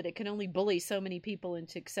learning that it can only bully so many people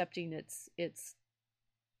into accepting its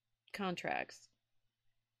contracts.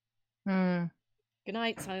 Good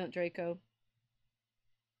night, Silent Draco.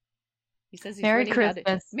 He says he's Merry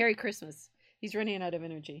Christmas. Merry Christmas. He's running out of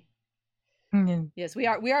energy. Mm-hmm. Yes, we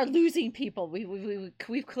are losing people.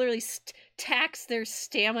 We've clearly taxed their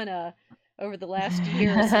stamina over the last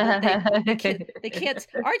year, so that they can't.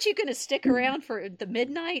 Aren't you going to stick around for the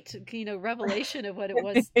midnight, revelation of what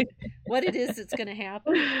it is that's going to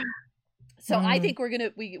happen? So I think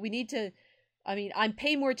we need to. I mean, I'm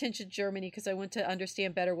paying more attention to Germany because I want to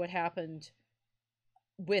understand better what happened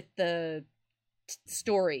with the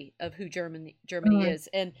story of who Germany is,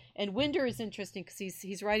 and Winder is interesting because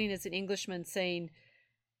he's writing as an Englishman, saying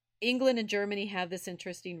England and Germany have this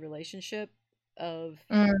interesting relationship of.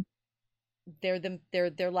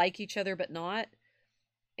 They're like each other but not,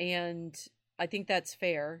 and I think that's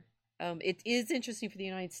fair. It is interesting for the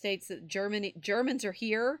United States that Germans are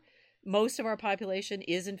here. Most of our population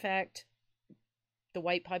is in fact the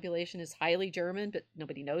white population is highly German, but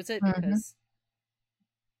nobody knows it Mm-hmm. because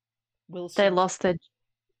They lost it.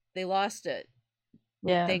 They lost it.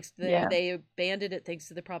 Yeah. Thanks to they abandoned it thanks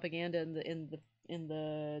to the propaganda in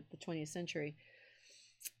the 20th century.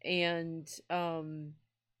 And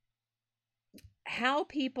how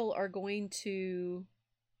people are going to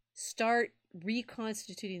start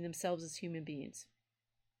reconstituting themselves as human beings.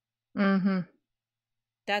 Mm-hmm.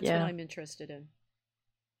 That's what I'm interested in.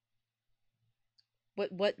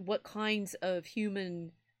 What kinds of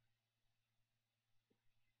human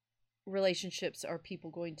relationships are people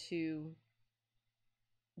going to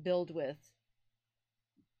build with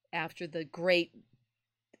after the great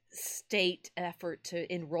state effort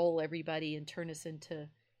to enroll everybody and turn us into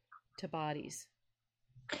bodies?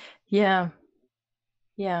 Yeah.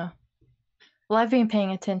 Well, I've been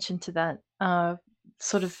paying attention to that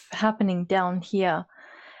sort of happening down here,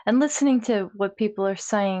 and listening to what people are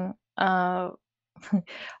saying. A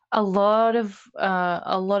lot of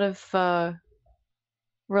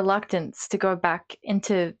reluctance to go back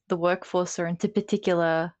into the workforce or into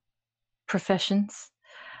particular professions.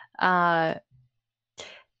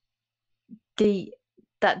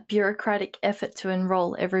 That bureaucratic effort to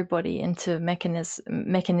enroll everybody into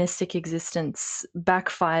mechanistic existence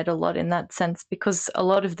backfired a lot in that sense, because a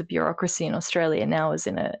lot of the bureaucracy in Australia now is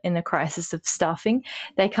in a crisis of staffing.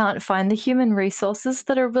 They can't find the human resources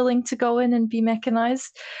that are willing to go in and be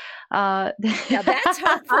mechanized. Now that's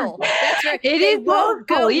hopeful. That's right. They won't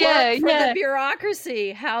hopeful. go work for the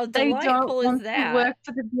bureaucracy. How delightful is that? They don't want to work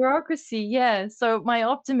for the bureaucracy. Yeah. So my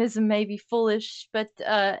optimism may be foolish, but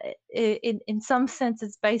in some sense,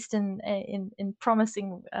 it's based in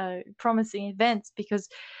promising events, because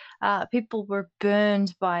people were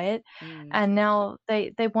burned by it, and now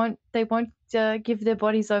they won't give their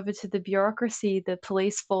bodies over to the bureaucracy. The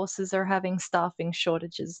police forces are having staffing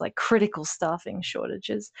shortages, like critical staffing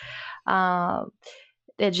shortages. The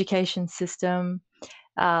education system,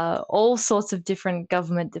 all sorts of different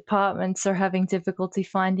government departments are having difficulty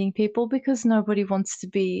finding people, because nobody wants to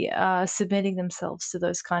be submitting themselves to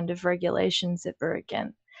those kind of regulations ever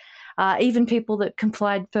again. Even people that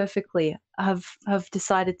complied perfectly have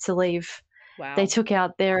decided to leave. Wow. They took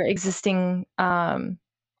out their existing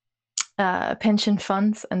pension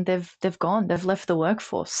funds, and they've gone. They've left the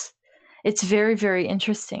workforce. It's very, very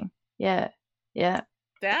interesting. Yeah.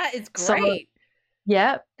 That is great. So,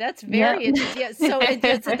 yeah, that's very interesting. Yeah, so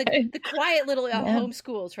it's the quiet little home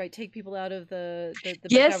schools, right? Take people out of the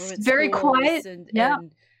government very schools quiet. Yeah.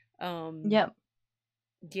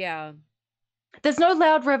 There's no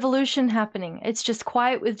loud revolution happening. It's just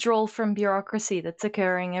quiet withdrawal from bureaucracy that's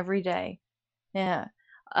occurring every day. Yeah.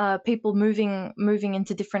 People moving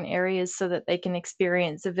into different areas so that they can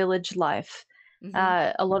experience a village life.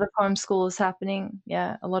 A lot of homeschool is happening.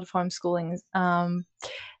 Yeah, a lot of homeschooling.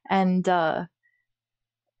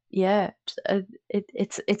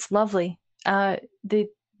 It's lovely.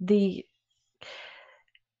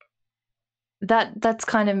 That's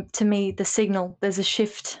kind of, to me, the signal. There's a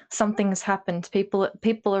shift. Something's happened. People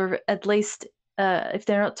are, at least if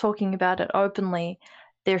they're not talking about it openly,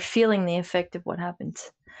 they're feeling the effect of what happened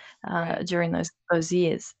during those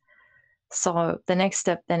years. So the next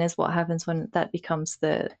step then is what happens when that becomes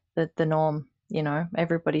the norm. You know,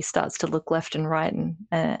 everybody starts to look left and right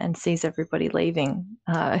and sees everybody leaving.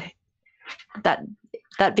 That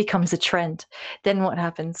becomes a trend. Then what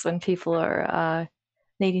happens when people are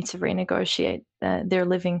needing to renegotiate their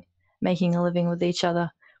living, making a living with each other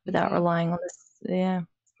without relying on this? Yeah,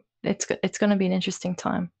 it's going to be an interesting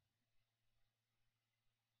time.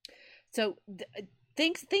 So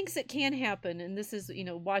things that can happen, and this is,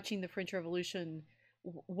 watching the French Revolution,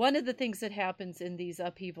 one of the things that happens in these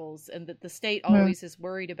upheavals, and that the state always is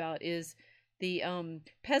worried about, is the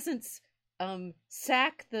peasants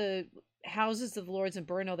sack the houses of lords and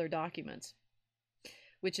burn all their documents,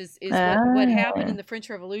 which is what happened in the French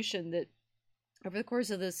Revolution. That over the course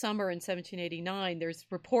of the summer in 1789, there's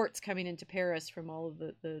reports coming into Paris from all of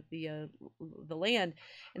the land,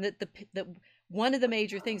 and that one of the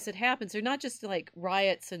major things that happens, they're not just like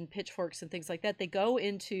riots and pitchforks and things like that. They go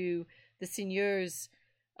into the seigneurs'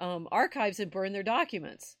 archives and burn their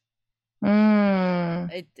documents. The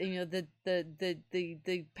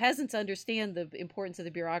peasants understand the importance of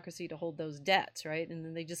the bureaucracy to hold those debts, right? And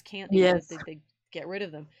then they just can't. They get rid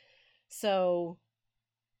of them. So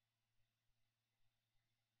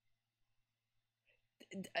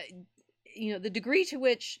the degree to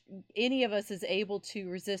which any of us is able to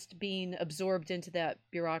resist being absorbed into that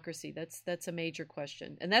bureaucracy, that's a major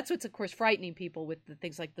question. And that's what's, of course, frightening people with the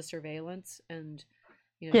things like the surveillance, and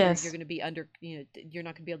you're going to be under, you're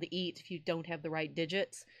not going to be able to eat if you don't have the right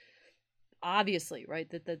digits. obviously, right,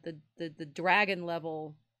 the dragon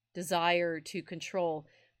level desire to control.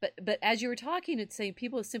 But as you were talking, it's saying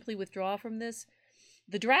people simply withdraw from this.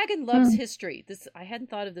 The dragon loves history. This, I hadn't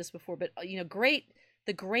thought of this before, but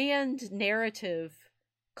the grand narrative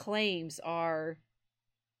claims are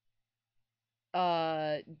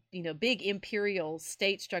big imperial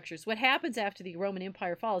state structures. What happens after the Roman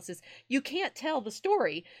Empire falls is you can't tell the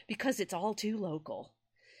story because it's all too local.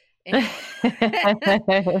 And, and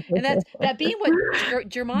that being what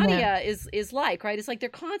Germania is like, right? It's like they're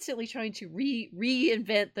constantly trying to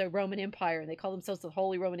reinvent the Roman Empire, and they call themselves the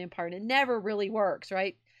Holy Roman Empire, and it never really works,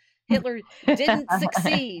 right? Hitler didn't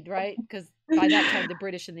succeed, right? Because by that time the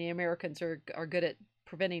British and the Americans are good at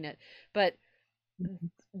preventing it. But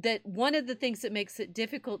that one of the things that makes it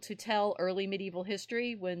difficult to tell early medieval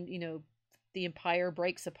history when, the empire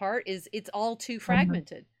breaks apart is it's all too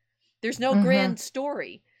fragmented. There's no grand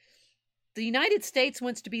story. The United States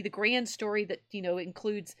wants to be the grand story that,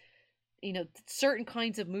 includes, certain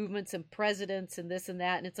kinds of movements and presidents and this and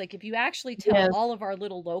that. And it's like, if you actually tell all of our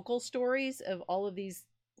little local stories of all of these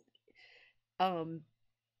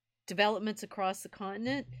developments across the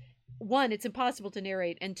continent, one, it's impossible to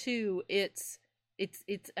narrate. And two, it's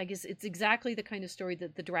I guess it's exactly the kind of story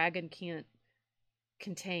that the dragon can't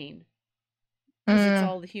contain. Because it's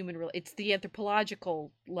all the human, it's the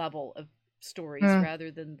anthropological level of stories rather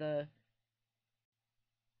than the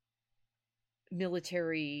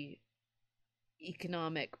military,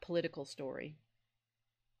 economic, political story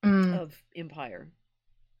of empire.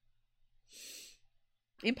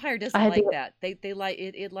 Empire doesn't like that. They like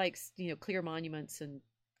it. It likes clear monuments and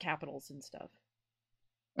capitals and stuff.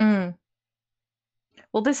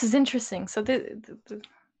 Well, this is interesting. So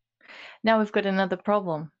now we've got another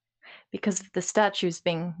problem because of the statues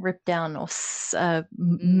being ripped down or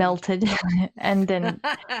melted and then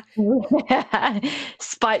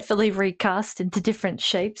spitefully recast into different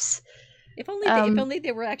shapes. If only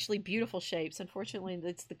they were actually beautiful shapes. Unfortunately,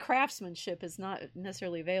 the craftsmanship is not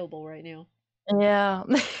necessarily available right now. Yeah.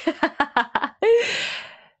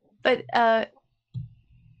 But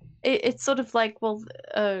it's sort of like, well,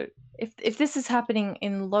 if this is happening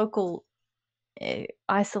in local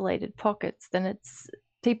isolated pockets, then it's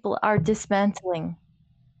people are dismantling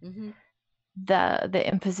the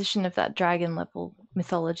imposition of that dragon level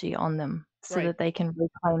mythology on them so that they can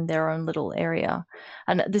reclaim their own little area.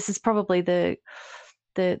 And this is probably the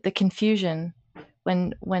confusion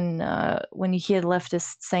when you hear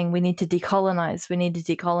leftists saying we need to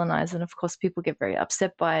decolonize, and of course people get very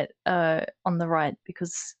upset by it on the right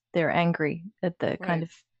because they're angry at the kind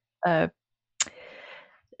of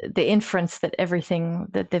the inference that everything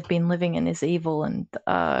that they've been living in is evil and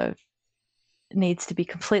needs to be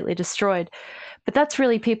completely destroyed. But that's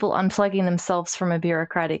really people unplugging themselves from a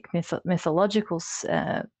bureaucratic mythological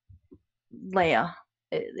layer.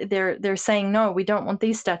 They're saying, no, we don't want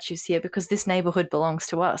these statues here because this neighborhood belongs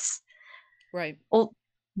to us. Right. Well,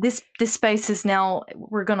 this space is now,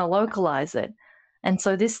 we're going to localize it. And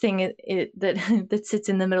so this thing that sits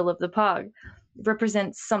in the middle of the park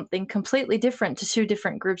represents something completely different to two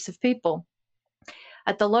different groups of people.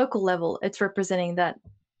 At the local level, it's representing that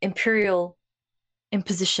imperial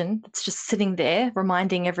imposition that's just sitting there,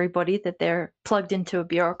 reminding everybody that they're plugged into a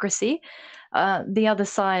bureaucracy. The other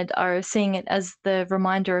side are seeing it as the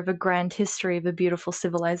reminder of a grand history of a beautiful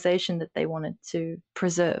civilization that they wanted to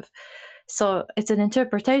preserve. So it's an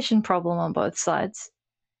interpretation problem on both sides,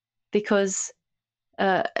 because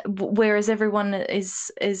whereas everyone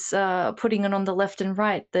is putting it on the left and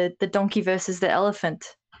right, the donkey versus the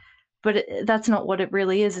elephant, but that's not what it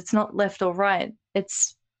really is. It's not left or right.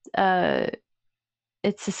 It's a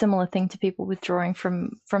similar thing to people withdrawing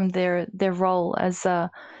from their role as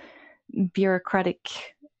bureaucratic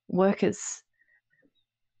workers.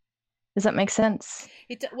 Does that make sense?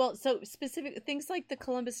 Well, so specific things like the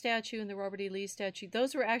Columbus statue and the Robert E. Lee statue,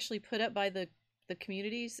 those were actually put up by the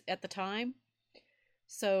communities at the time.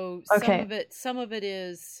 So some of it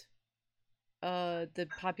is the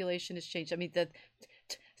population has changed. I mean,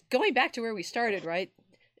 going back to where we started, right?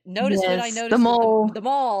 Notice what I noticed. The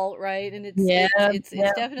mall, right? And it's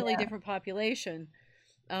definitely a different population.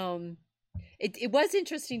 It was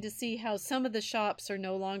interesting to see how some of the shops are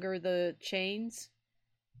no longer the chains,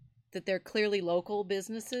 that they're clearly local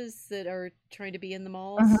businesses that are trying to be in the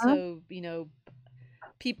malls. So,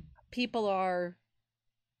 people are,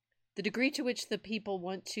 the degree to which the people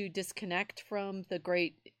want to disconnect from the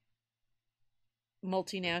great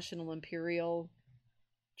multinational imperial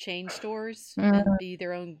chain stores and be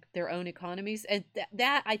their own economies. And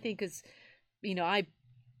that I think is, I,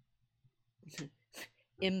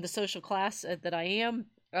 in the social class that I am,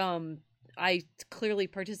 I clearly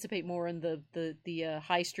participate more in the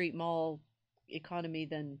high street mall economy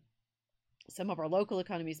than some of our local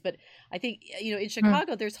economies. But I think, in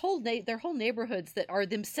Chicago, there's there are whole neighborhoods that are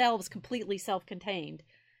themselves completely self-contained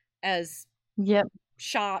as Yep.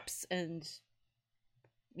 shops and,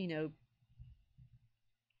 the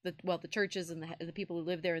churches and the people who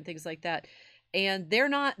live there and things like that. And they're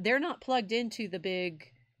not plugged into the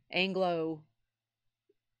big Anglo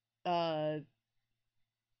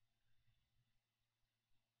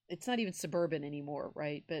it's not even suburban anymore,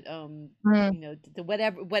 right? But the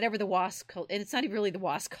whatever the WASP culture, and it's not even really the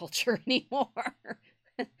WASP culture anymore.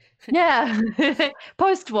 Yeah.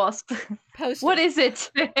 Post WASP. What is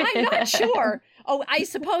it? I'm not sure. Oh, I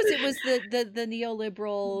suppose it was the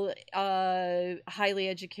neoliberal, highly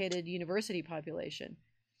educated university population.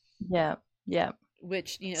 Yeah, yeah.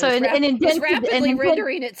 Which so is rapidly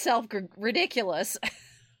rendering itself ridiculous.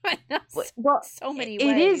 Well, so many ways.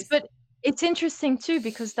 It is, but it's interesting too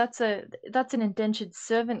because that's an indentured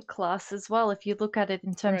servant class as well. If you look at it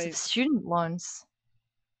in terms of student loans,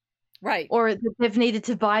 right, or they've needed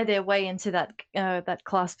to buy their way into that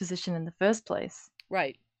class position in the first place,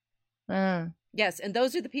 right. Yes, and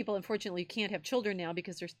those are the people, unfortunately, who can't have children now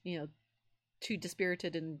because they're too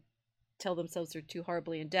dispirited and tell themselves they're too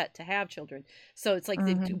horribly in debt to have children. So it's like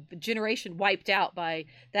the generation wiped out by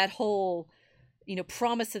that whole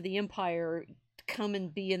promise of the empire. Come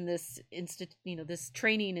and be in this this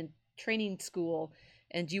training school,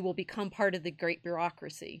 and you will become part of the great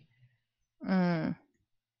bureaucracy. The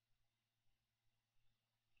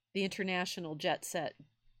international jet set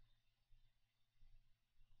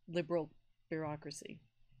liberal bureaucracy.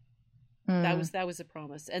 That was a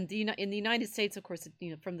promise. And in the United States, of course,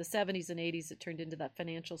 from the 70s and 80s, it turned into that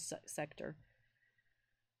financial sector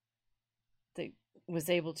that was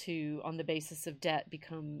able to, on the basis of debt,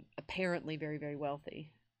 become apparently very, very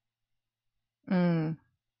wealthy. That's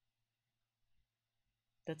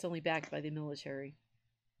only backed by the military.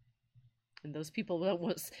 And those people don't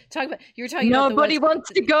want to talk about. You're talking about nobody wants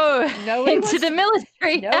to go into the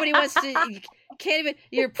military. Nobody wants to. You can't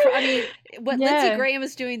even. What Lindsey Graham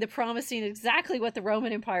is doing, the promising exactly what the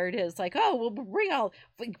Roman Empire is. Like,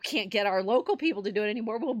 we can't get our local people to do it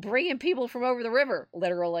anymore. We'll bring in people from over the river,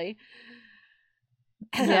 literally.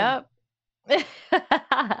 Yep.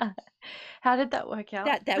 How did that work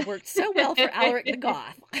out? That worked so well for Alaric the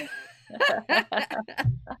Goth.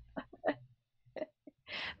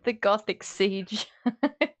 The Gothic siege.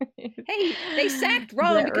 Hey, they sacked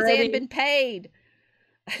Rome because they hadn't been paid.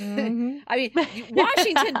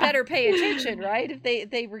 Washington better pay attention, right? If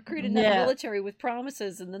they recruit enough military with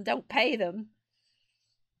promises and then don't pay them.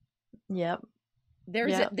 Yep.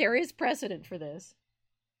 There is precedent for this.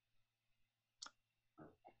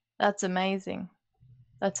 That's amazing.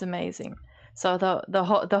 So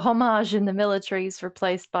the homage in the military is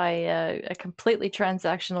replaced by a completely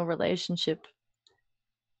transactional relationship.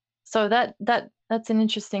 So that's an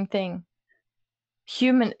interesting thing.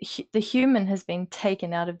 The human has been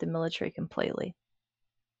taken out of the military completely.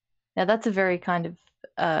 Now that's a very kind of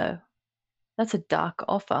that's a dark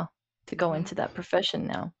offer to go into that profession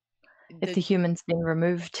now. If the human's been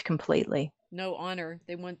removed completely. No honor.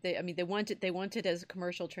 They want it as a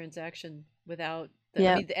commercial transaction without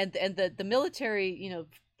the military,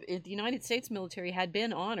 the United States military had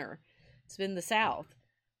been honor. It's been the South.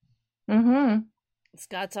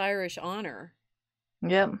 Scots-Irish honor.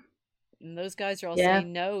 Yep. And those guys are all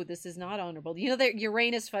saying, no, this is not honorable. The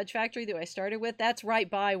Uranus fudge factory that I started with, that's right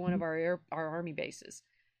by one of our army bases.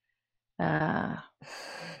 And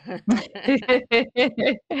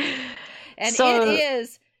it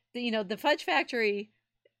is, the fudge factory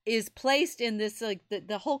is placed in this, like,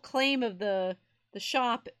 the whole claim of the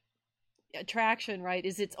shop attraction, right,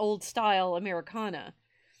 is its old style Americana.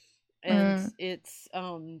 And it's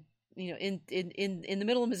in the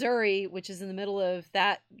middle of Missouri, which is in the middle of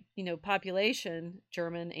that population,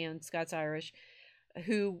 German and Scots-Irish,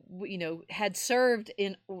 who had served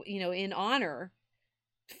in honor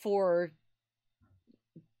for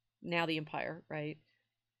now the empire, right?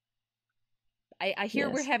 I hear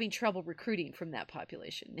we're having trouble recruiting from that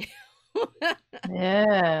population.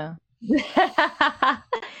 Yeah.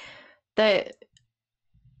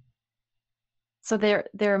 So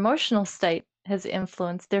their emotional state has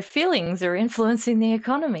influenced, their feelings are influencing the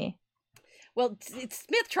economy. Well,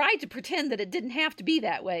 Smith tried to pretend that it didn't have to be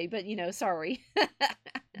that way, but sorry.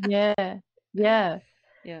 Yeah.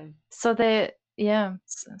 So they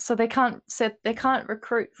can't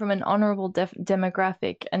recruit from an honorable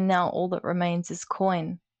demographic, and now all that remains is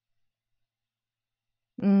coin.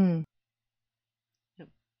 Yep.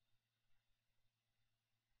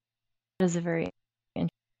 That is a very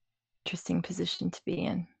interesting position to be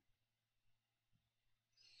in,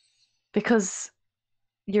 because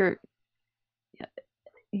you're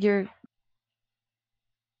treated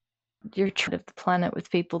of the planet with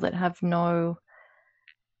people that have no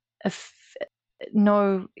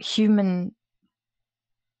human,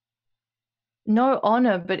 no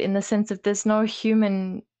honor, but in the sense of there's no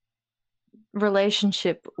human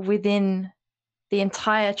relationship within the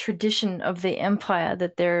entire tradition of the empire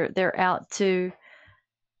that they're out to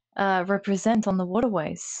represent on the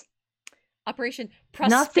waterways. Operation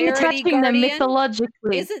Nothing Prosperity attaching them Guardian.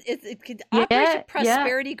 mythologically. Operation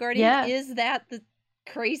Prosperity Guardian, yeah. is that the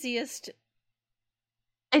craziest?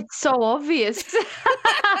 It's so obvious.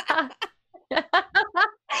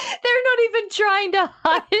 They're not even trying to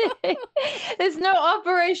hide it. There's no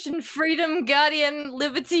Operation Freedom Guardian,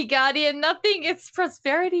 Liberty Guardian, nothing. It's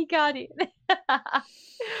Prosperity Guardian.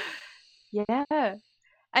 Yeah.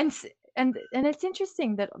 And it's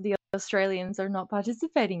interesting that the Australians are not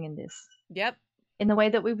participating in this. Yep. In the way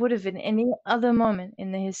that we would have in any other moment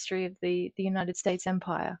in the history of the United States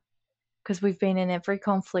Empire. Because we've been in every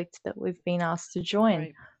conflict that we've been asked to join.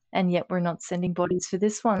 Right. And yet we're not sending bodies for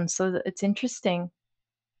this one. So that it's interesting.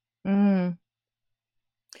 My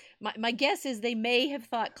guess is they may have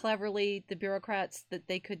thought cleverly, the bureaucrats, that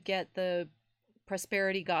they could get the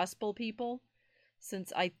prosperity gospel people,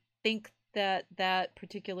 since I think that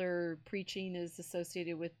particular preaching is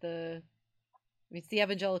associated with it's the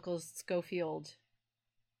evangelical Schofield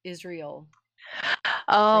Israel.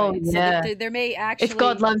 Oh, right? yeah. So there may actually, if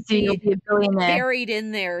God loves you, you'll be a billionaire. Buried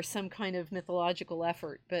in there some kind of mythological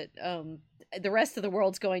effort, but the rest of the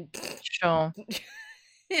world's going, sure.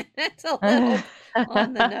 That's a little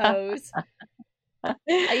on the nose. The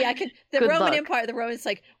Good Roman luck. Empire, the Romans,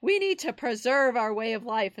 like, we need to preserve our way of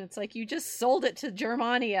life, and it's like, you just sold it to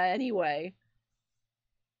Germania anyway.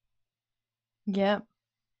 Yep.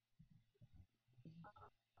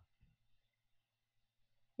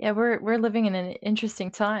 Yeah, we're living in an interesting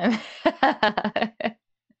time.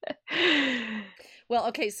 Well,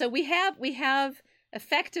 okay, so we have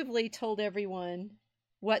effectively told everyone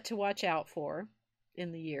what to watch out for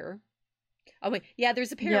in the year. Oh wait, yeah,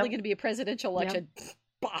 there's apparently going to be a presidential election.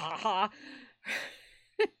 Bah.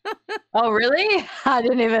 Oh, really? I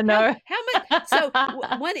didn't even know. How much? So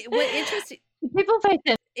what interesting? People pay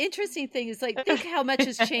attention. Interesting thing is, like, think how much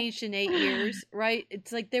has changed in 8 years, right?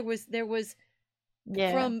 It's like there was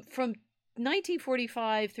from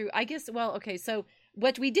 1945 through, I guess. Well, okay, so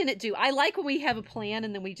what we didn't do. I like when we have a plan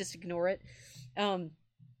and then we just ignore it.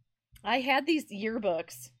 I had these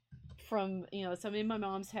yearbooks from, so I'm in my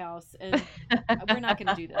mom's house, and we're not going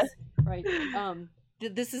to do this, right?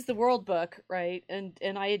 This is the World Book, right? And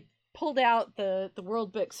I had pulled out the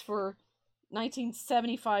World Books for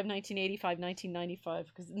 1975, 1985, 1995,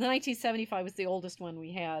 because 1975 was the oldest one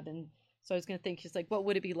we had, and so I was going to think, just like, what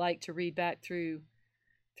would it be like to read back through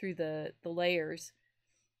the layers?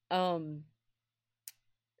 I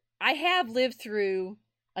have lived through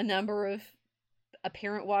a number of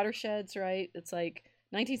apparent watersheds, right? It's like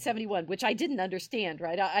 1971, which I didn't understand,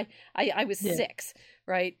 right? I was 6,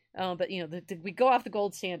 right? But we go off the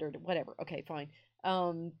gold standard, whatever. Okay, fine.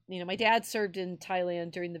 My dad served in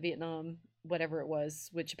Thailand during the Vietnam, whatever it was,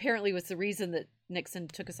 which apparently was the reason that Nixon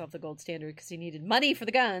took us off the gold standard, because he needed money for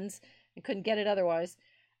the guns and couldn't get it otherwise.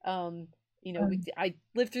 I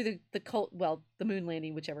lived through the moon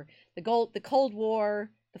landing, whichever, the Cold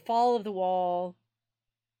War, the fall of the wall,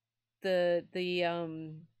 the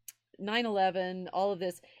 9/11, all of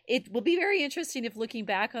this. It will be very interesting if, looking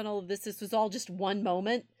back on all of this was all just one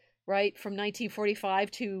moment, right? From 1945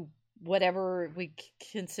 to whatever we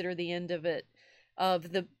consider the end of it,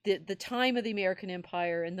 of the time of the American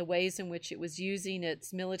Empire and the ways in which it was using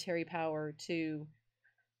its military power to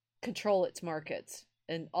control its markets,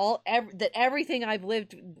 and everything I've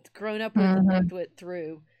grown up with and lived with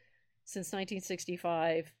through since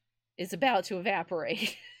 1965 is about to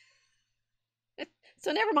evaporate.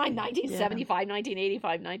 So never mind 1975,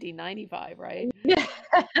 1985, 1995, right?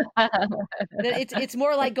 It's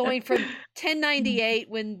more like going from 1098,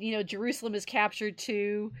 when Jerusalem is captured,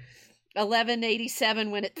 to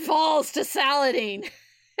 1187 when it falls to Saladin.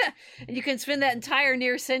 And you can spend that entire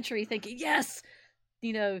near century thinking, yes,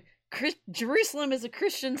 Jerusalem is a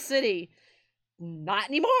Christian city. Not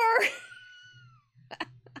anymore.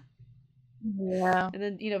 Yeah. And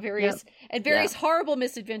then various horrible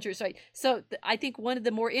misadventures, right? So I think one of the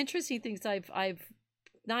more interesting things I've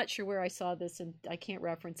not sure where I saw this, and I can't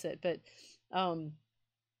reference it, but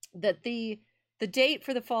that the date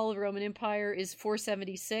for the fall of the Roman Empire is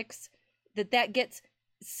 476, that gets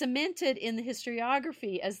cemented in the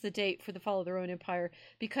historiography as the date for the fall of the Roman Empire,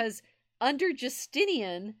 because under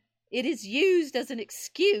Justinian, it is used as an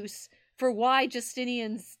excuse for why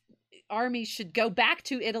Justinian's army should go back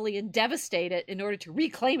to Italy and devastate it in order to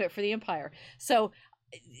reclaim it for the empire. So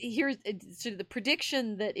here's sort of the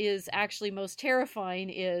prediction that is actually most terrifying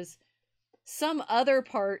is some other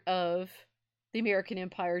part of the American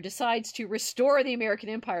Empire decides to restore the American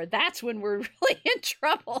Empire. That's when we're really in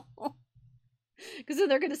trouble. Because then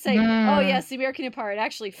they're going to say, oh, yes, the American Empire, it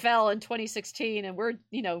actually fell in 2016, and we're,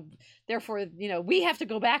 therefore, we have to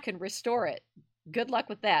go back and restore it. Good luck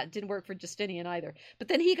with that. Didn't work for Justinian either. But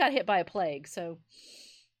then he got hit by a plague, so...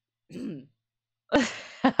 The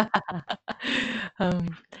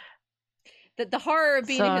horror of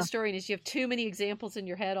being a historian is you have too many examples in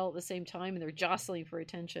your head all at the same time, and they're jostling for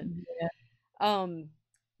attention. Yeah.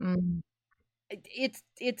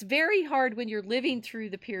 It's very hard when you're living through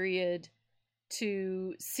the period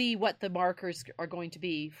to see what the markers are going to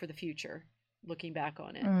be for the future, looking back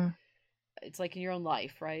on it. It's like in your own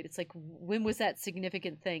life, right? It's like, when was that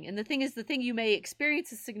significant thing? And the thing is, the thing you may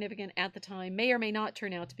experience as significant at the time may or may not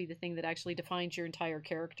turn out to be the thing that actually defines your entire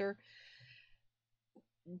character.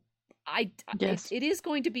 Yes. It is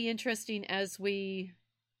going to be interesting as we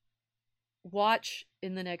watch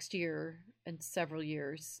in the next year and several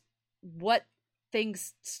years what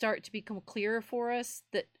things start to become clearer for us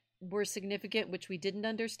that were significant, which we didn't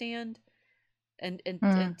understand. And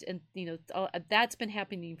that's been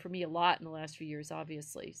happening for me a lot in the last few years.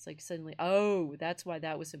 Obviously, it's like suddenly, oh, that's why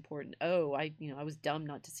that was important. Oh, I was dumb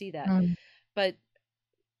not to see that. But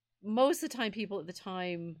most of the time, people at the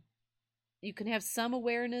time, you can have some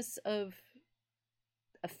awareness of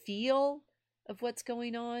a feel of what's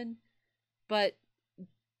going on, but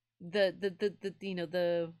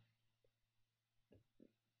the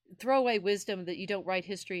throwaway wisdom that you don't write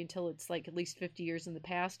history until it's like at least 50 years in the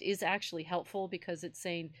past is actually helpful, because it's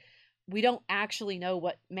saying we don't actually know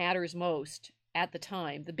what matters most at the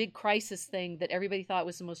time. The big crisis thing that everybody thought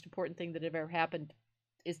was the most important thing that had ever happened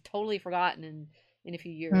is totally forgotten in a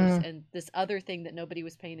few years. And this other thing that nobody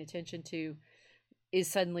was paying attention to is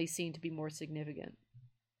suddenly seen to be more significant.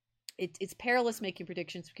 It's perilous making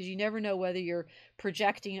predictions, because you never know whether you're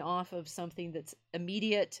projecting off of something that's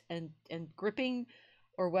immediate and gripping,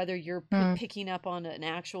 or whether you're picking up on an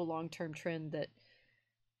actual long-term trend that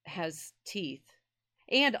has teeth.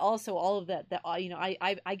 And also all of that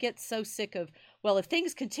I get so sick of, well, if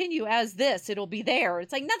things continue as this, it'll be there.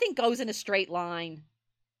 It's like, nothing goes in a straight line.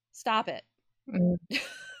 Stop it.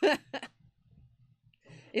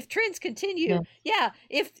 If trends continue,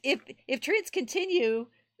 if trends continue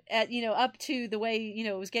at, up to the way,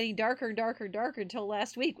 it was getting darker and darker and darker until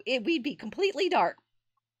last week, we'd be completely dark.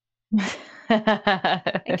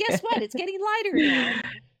 And guess what? It's getting lighter now.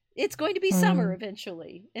 It's going to be summer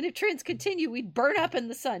eventually. And if trends continue, we'd burn up in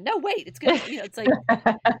the sun. No, wait, it's going to, it's like,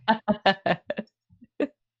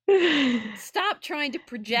 stop trying to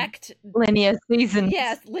project linear seasons.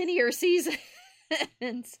 Yes, linear seasons.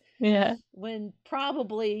 Yeah. When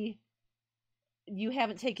probably you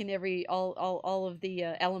haven't taken all of the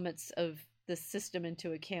elements of the system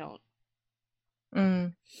into account.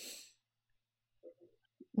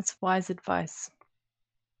 It's wise advice.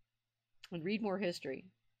 And read more history,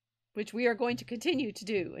 which we are going to continue to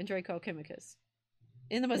do in Draco Alchemicus.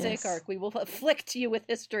 In the Mosaic Arc, we will afflict you with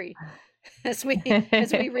history as we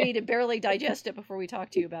read and barely digest it before we talk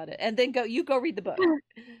to you about it. And then you go read the book.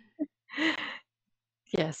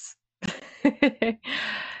 Yes.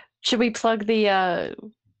 Should we plug the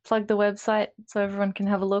website so everyone can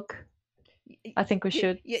have a look? I think we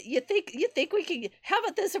should. You think we can? How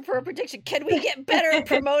about this for a prediction? Can we get better at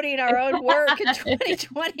promoting our own work in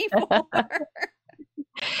 2024?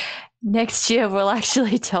 Next year, we'll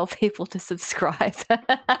actually tell people to subscribe. And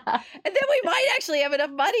then we might actually have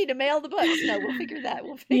enough money to mail the books. No, we'll figure that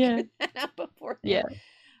that out before. Yeah.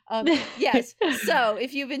 Yes. So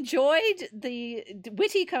if you've enjoyed the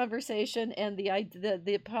witty conversation and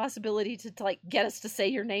the possibility to like get us to say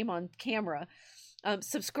your name on camera,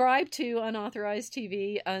 subscribe to Unauthorized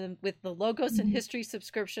TV with the Logos and History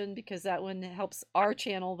subscription, because that one helps our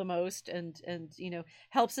channel the most, and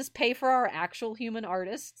helps us pay for our actual human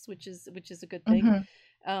artists, which is a good thing.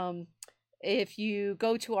 If you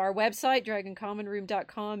go to our website,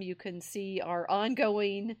 dragoncommonroom.com, you can see our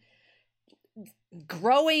ongoing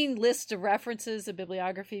growing list of references and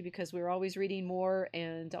bibliography, because we're always reading more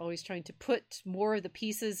and always trying to put more of the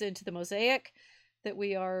pieces into the mosaic that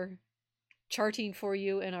we are charting for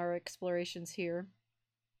you in our explorations here.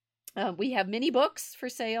 We have many books for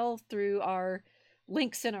sale through our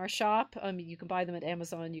links in our shop. You can buy them at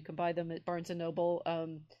Amazon. You can buy them at Barnes & Noble.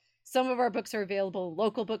 Some of our books are available in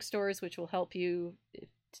local bookstores, which will help you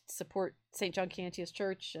support St. John Cantius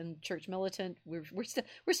Church and Church Militant. We're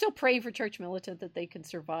still praying for Church Militant that they can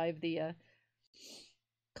survive the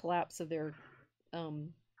collapse of their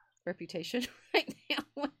reputation right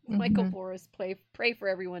now. Michael Boris, pray for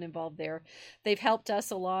everyone involved there. They've helped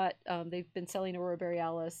us a lot. They've been selling Aurora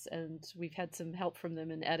Borealis, and we've had some help from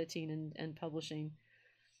them in editing and publishing.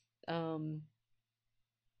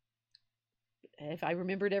 If I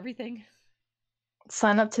remembered everything.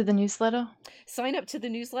 Sign up to the newsletter. Sign up to the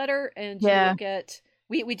newsletter, and you will get.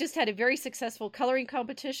 We just had a very successful coloring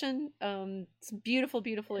competition. Some beautiful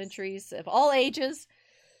entries of all ages,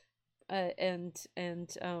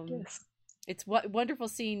 it's wonderful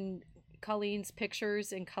seeing Colleen's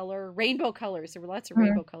pictures in color, rainbow colors. There were lots of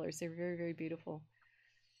rainbow colors. They were very, very beautiful.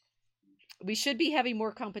 We should be having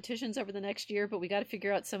more competitions over the next year, but we got to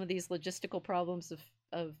figure out some of these logistical problems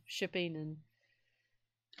of shipping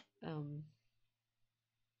and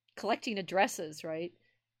collecting addresses, right?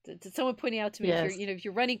 Someone pointing out to me, if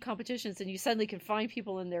you're running competitions and you suddenly can find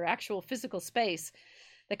people in their actual physical space,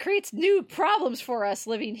 that creates new problems for us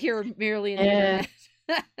living here merely in the internet.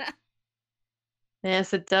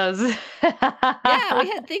 Yes, it does. Yeah, we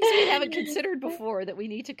had things we haven't considered before that we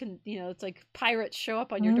need to, it's like pirates show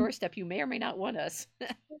up on your doorstep. You may or may not want us.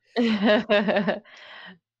 So you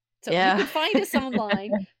can find us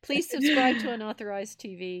online. Please subscribe to Unauthorized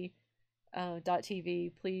TV.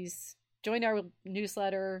 .tv. Please join our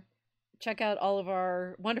newsletter. Check out all of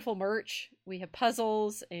our wonderful merch. We have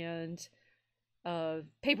puzzles and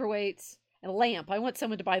paperweights and a lamp. I want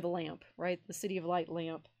someone to buy the lamp, right? The City of Light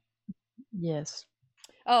lamp. Yes.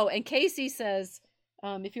 Oh, and Casey says,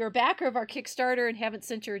 if you're a backer of our Kickstarter and haven't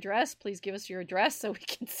sent your address, please give us your address so we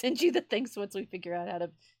can send you the things once we figure out how to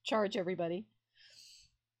charge everybody.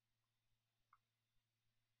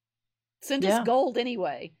 Send us gold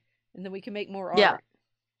anyway. And then we can make more art.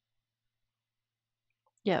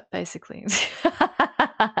 Yeah, basically.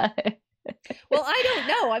 Well, I don't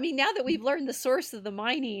know. I mean, now that we've learned the source of the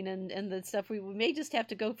mining and the stuff, we may just have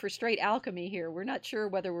to go for straight alchemy here. We're not sure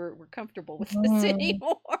whether we're comfortable with this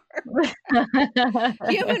anymore.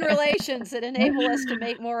 Human relations that enable us to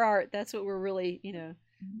make more art. That's what we're really,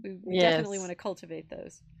 we definitely want to cultivate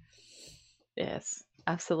those. Yes,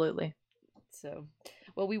 absolutely. So,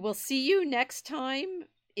 well, we will see you next time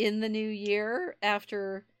in the new year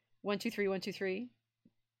after 123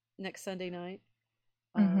 next Sunday night.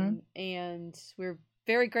 And we're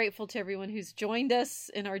very grateful to everyone who's joined us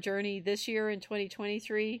in our journey this year in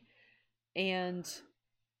 2023. And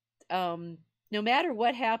no matter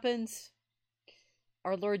what happens,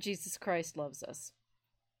 our Lord Jesus Christ loves us.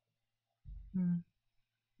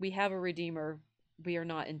 We have a Redeemer. We are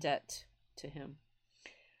not in debt to him.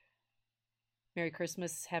 Merry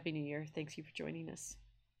Christmas. Happy New Year. Thanks you for joining us.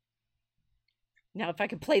 Now, if I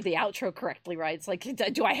can play the outro correctly, right? It's like,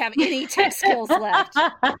 do I have any tech skills left?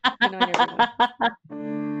 Good night, everyone.